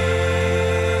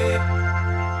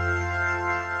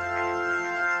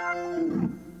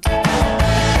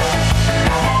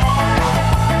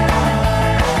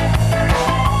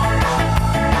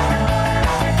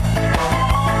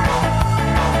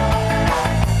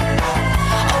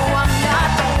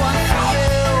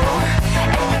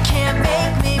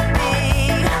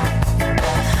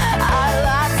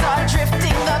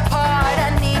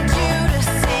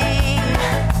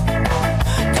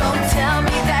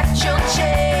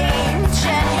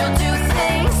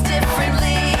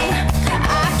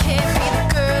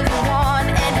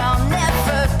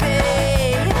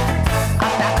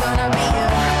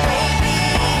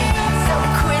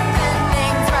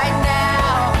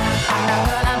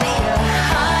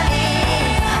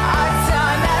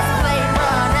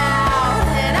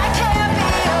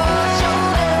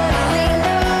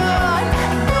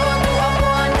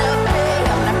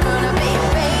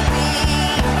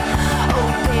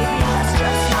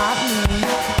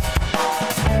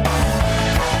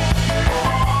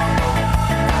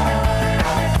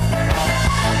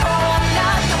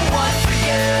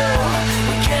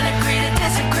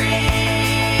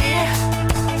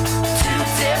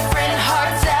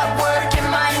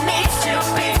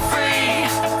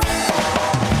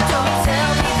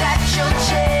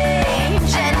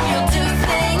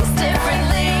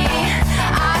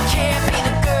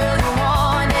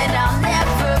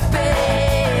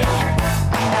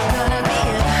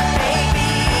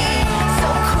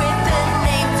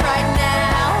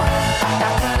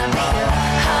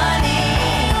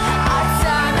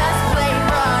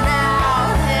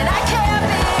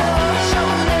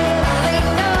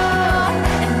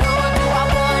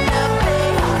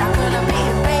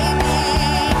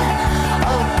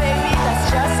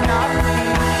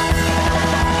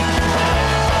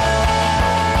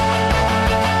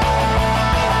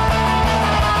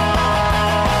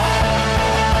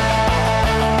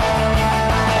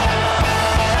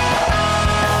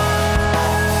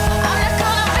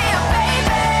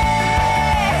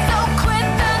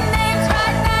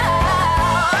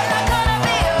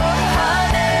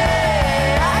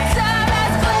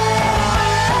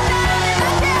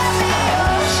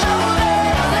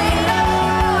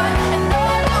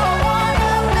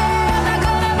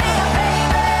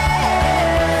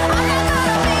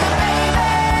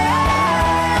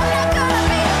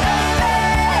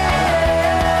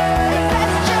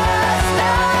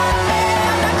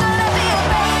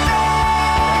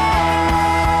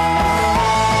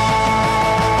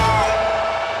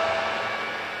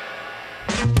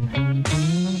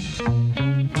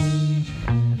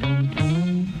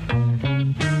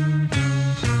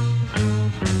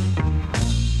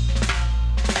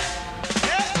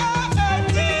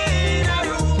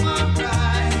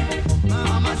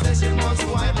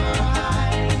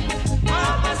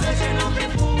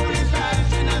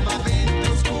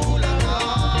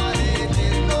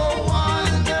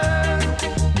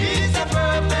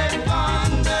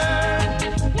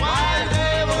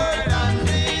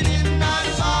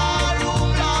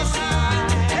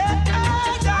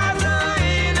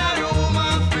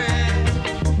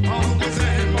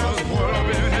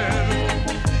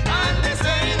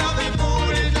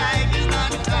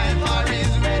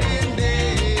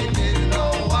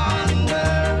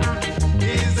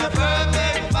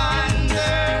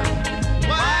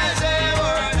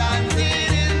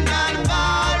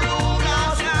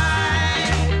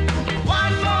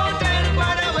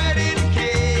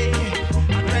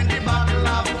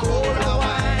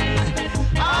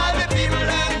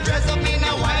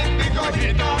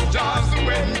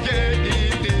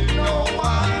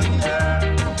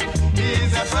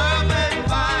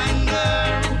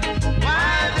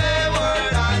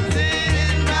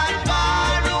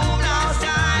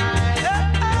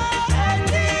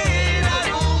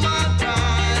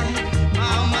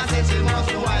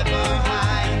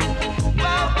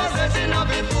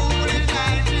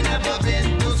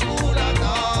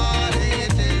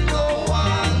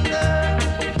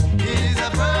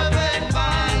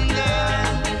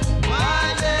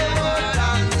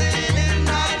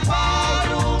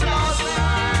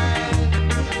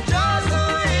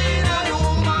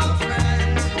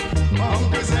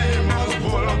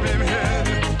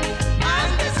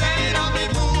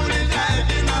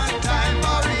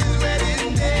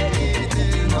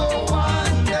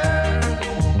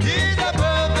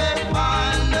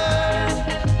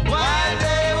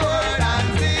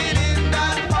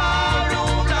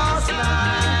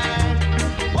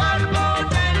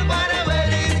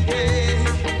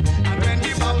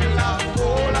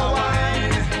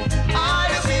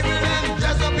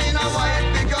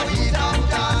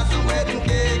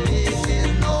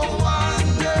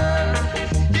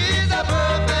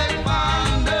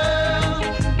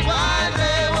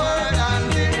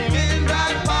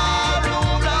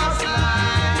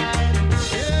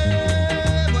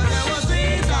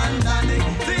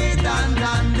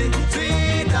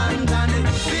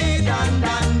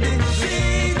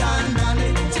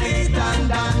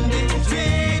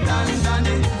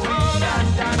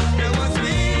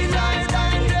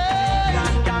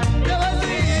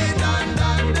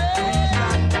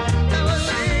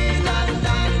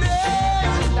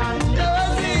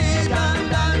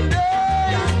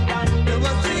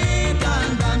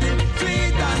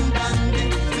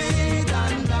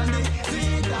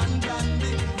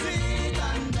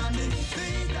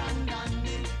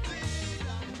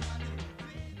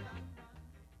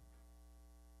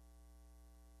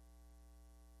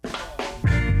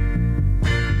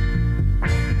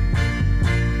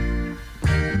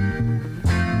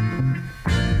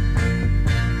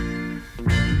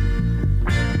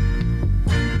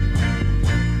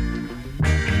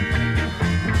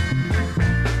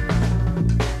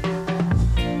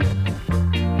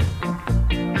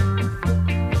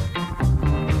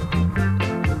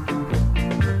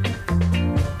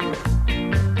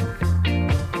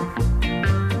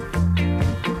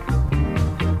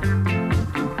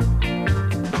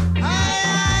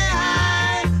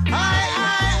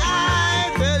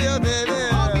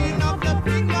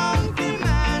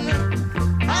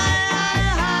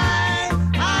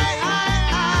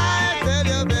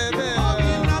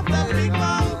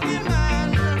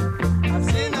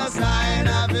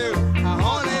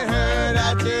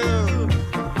 too.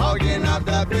 Holding up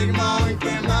the big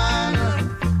monkey man.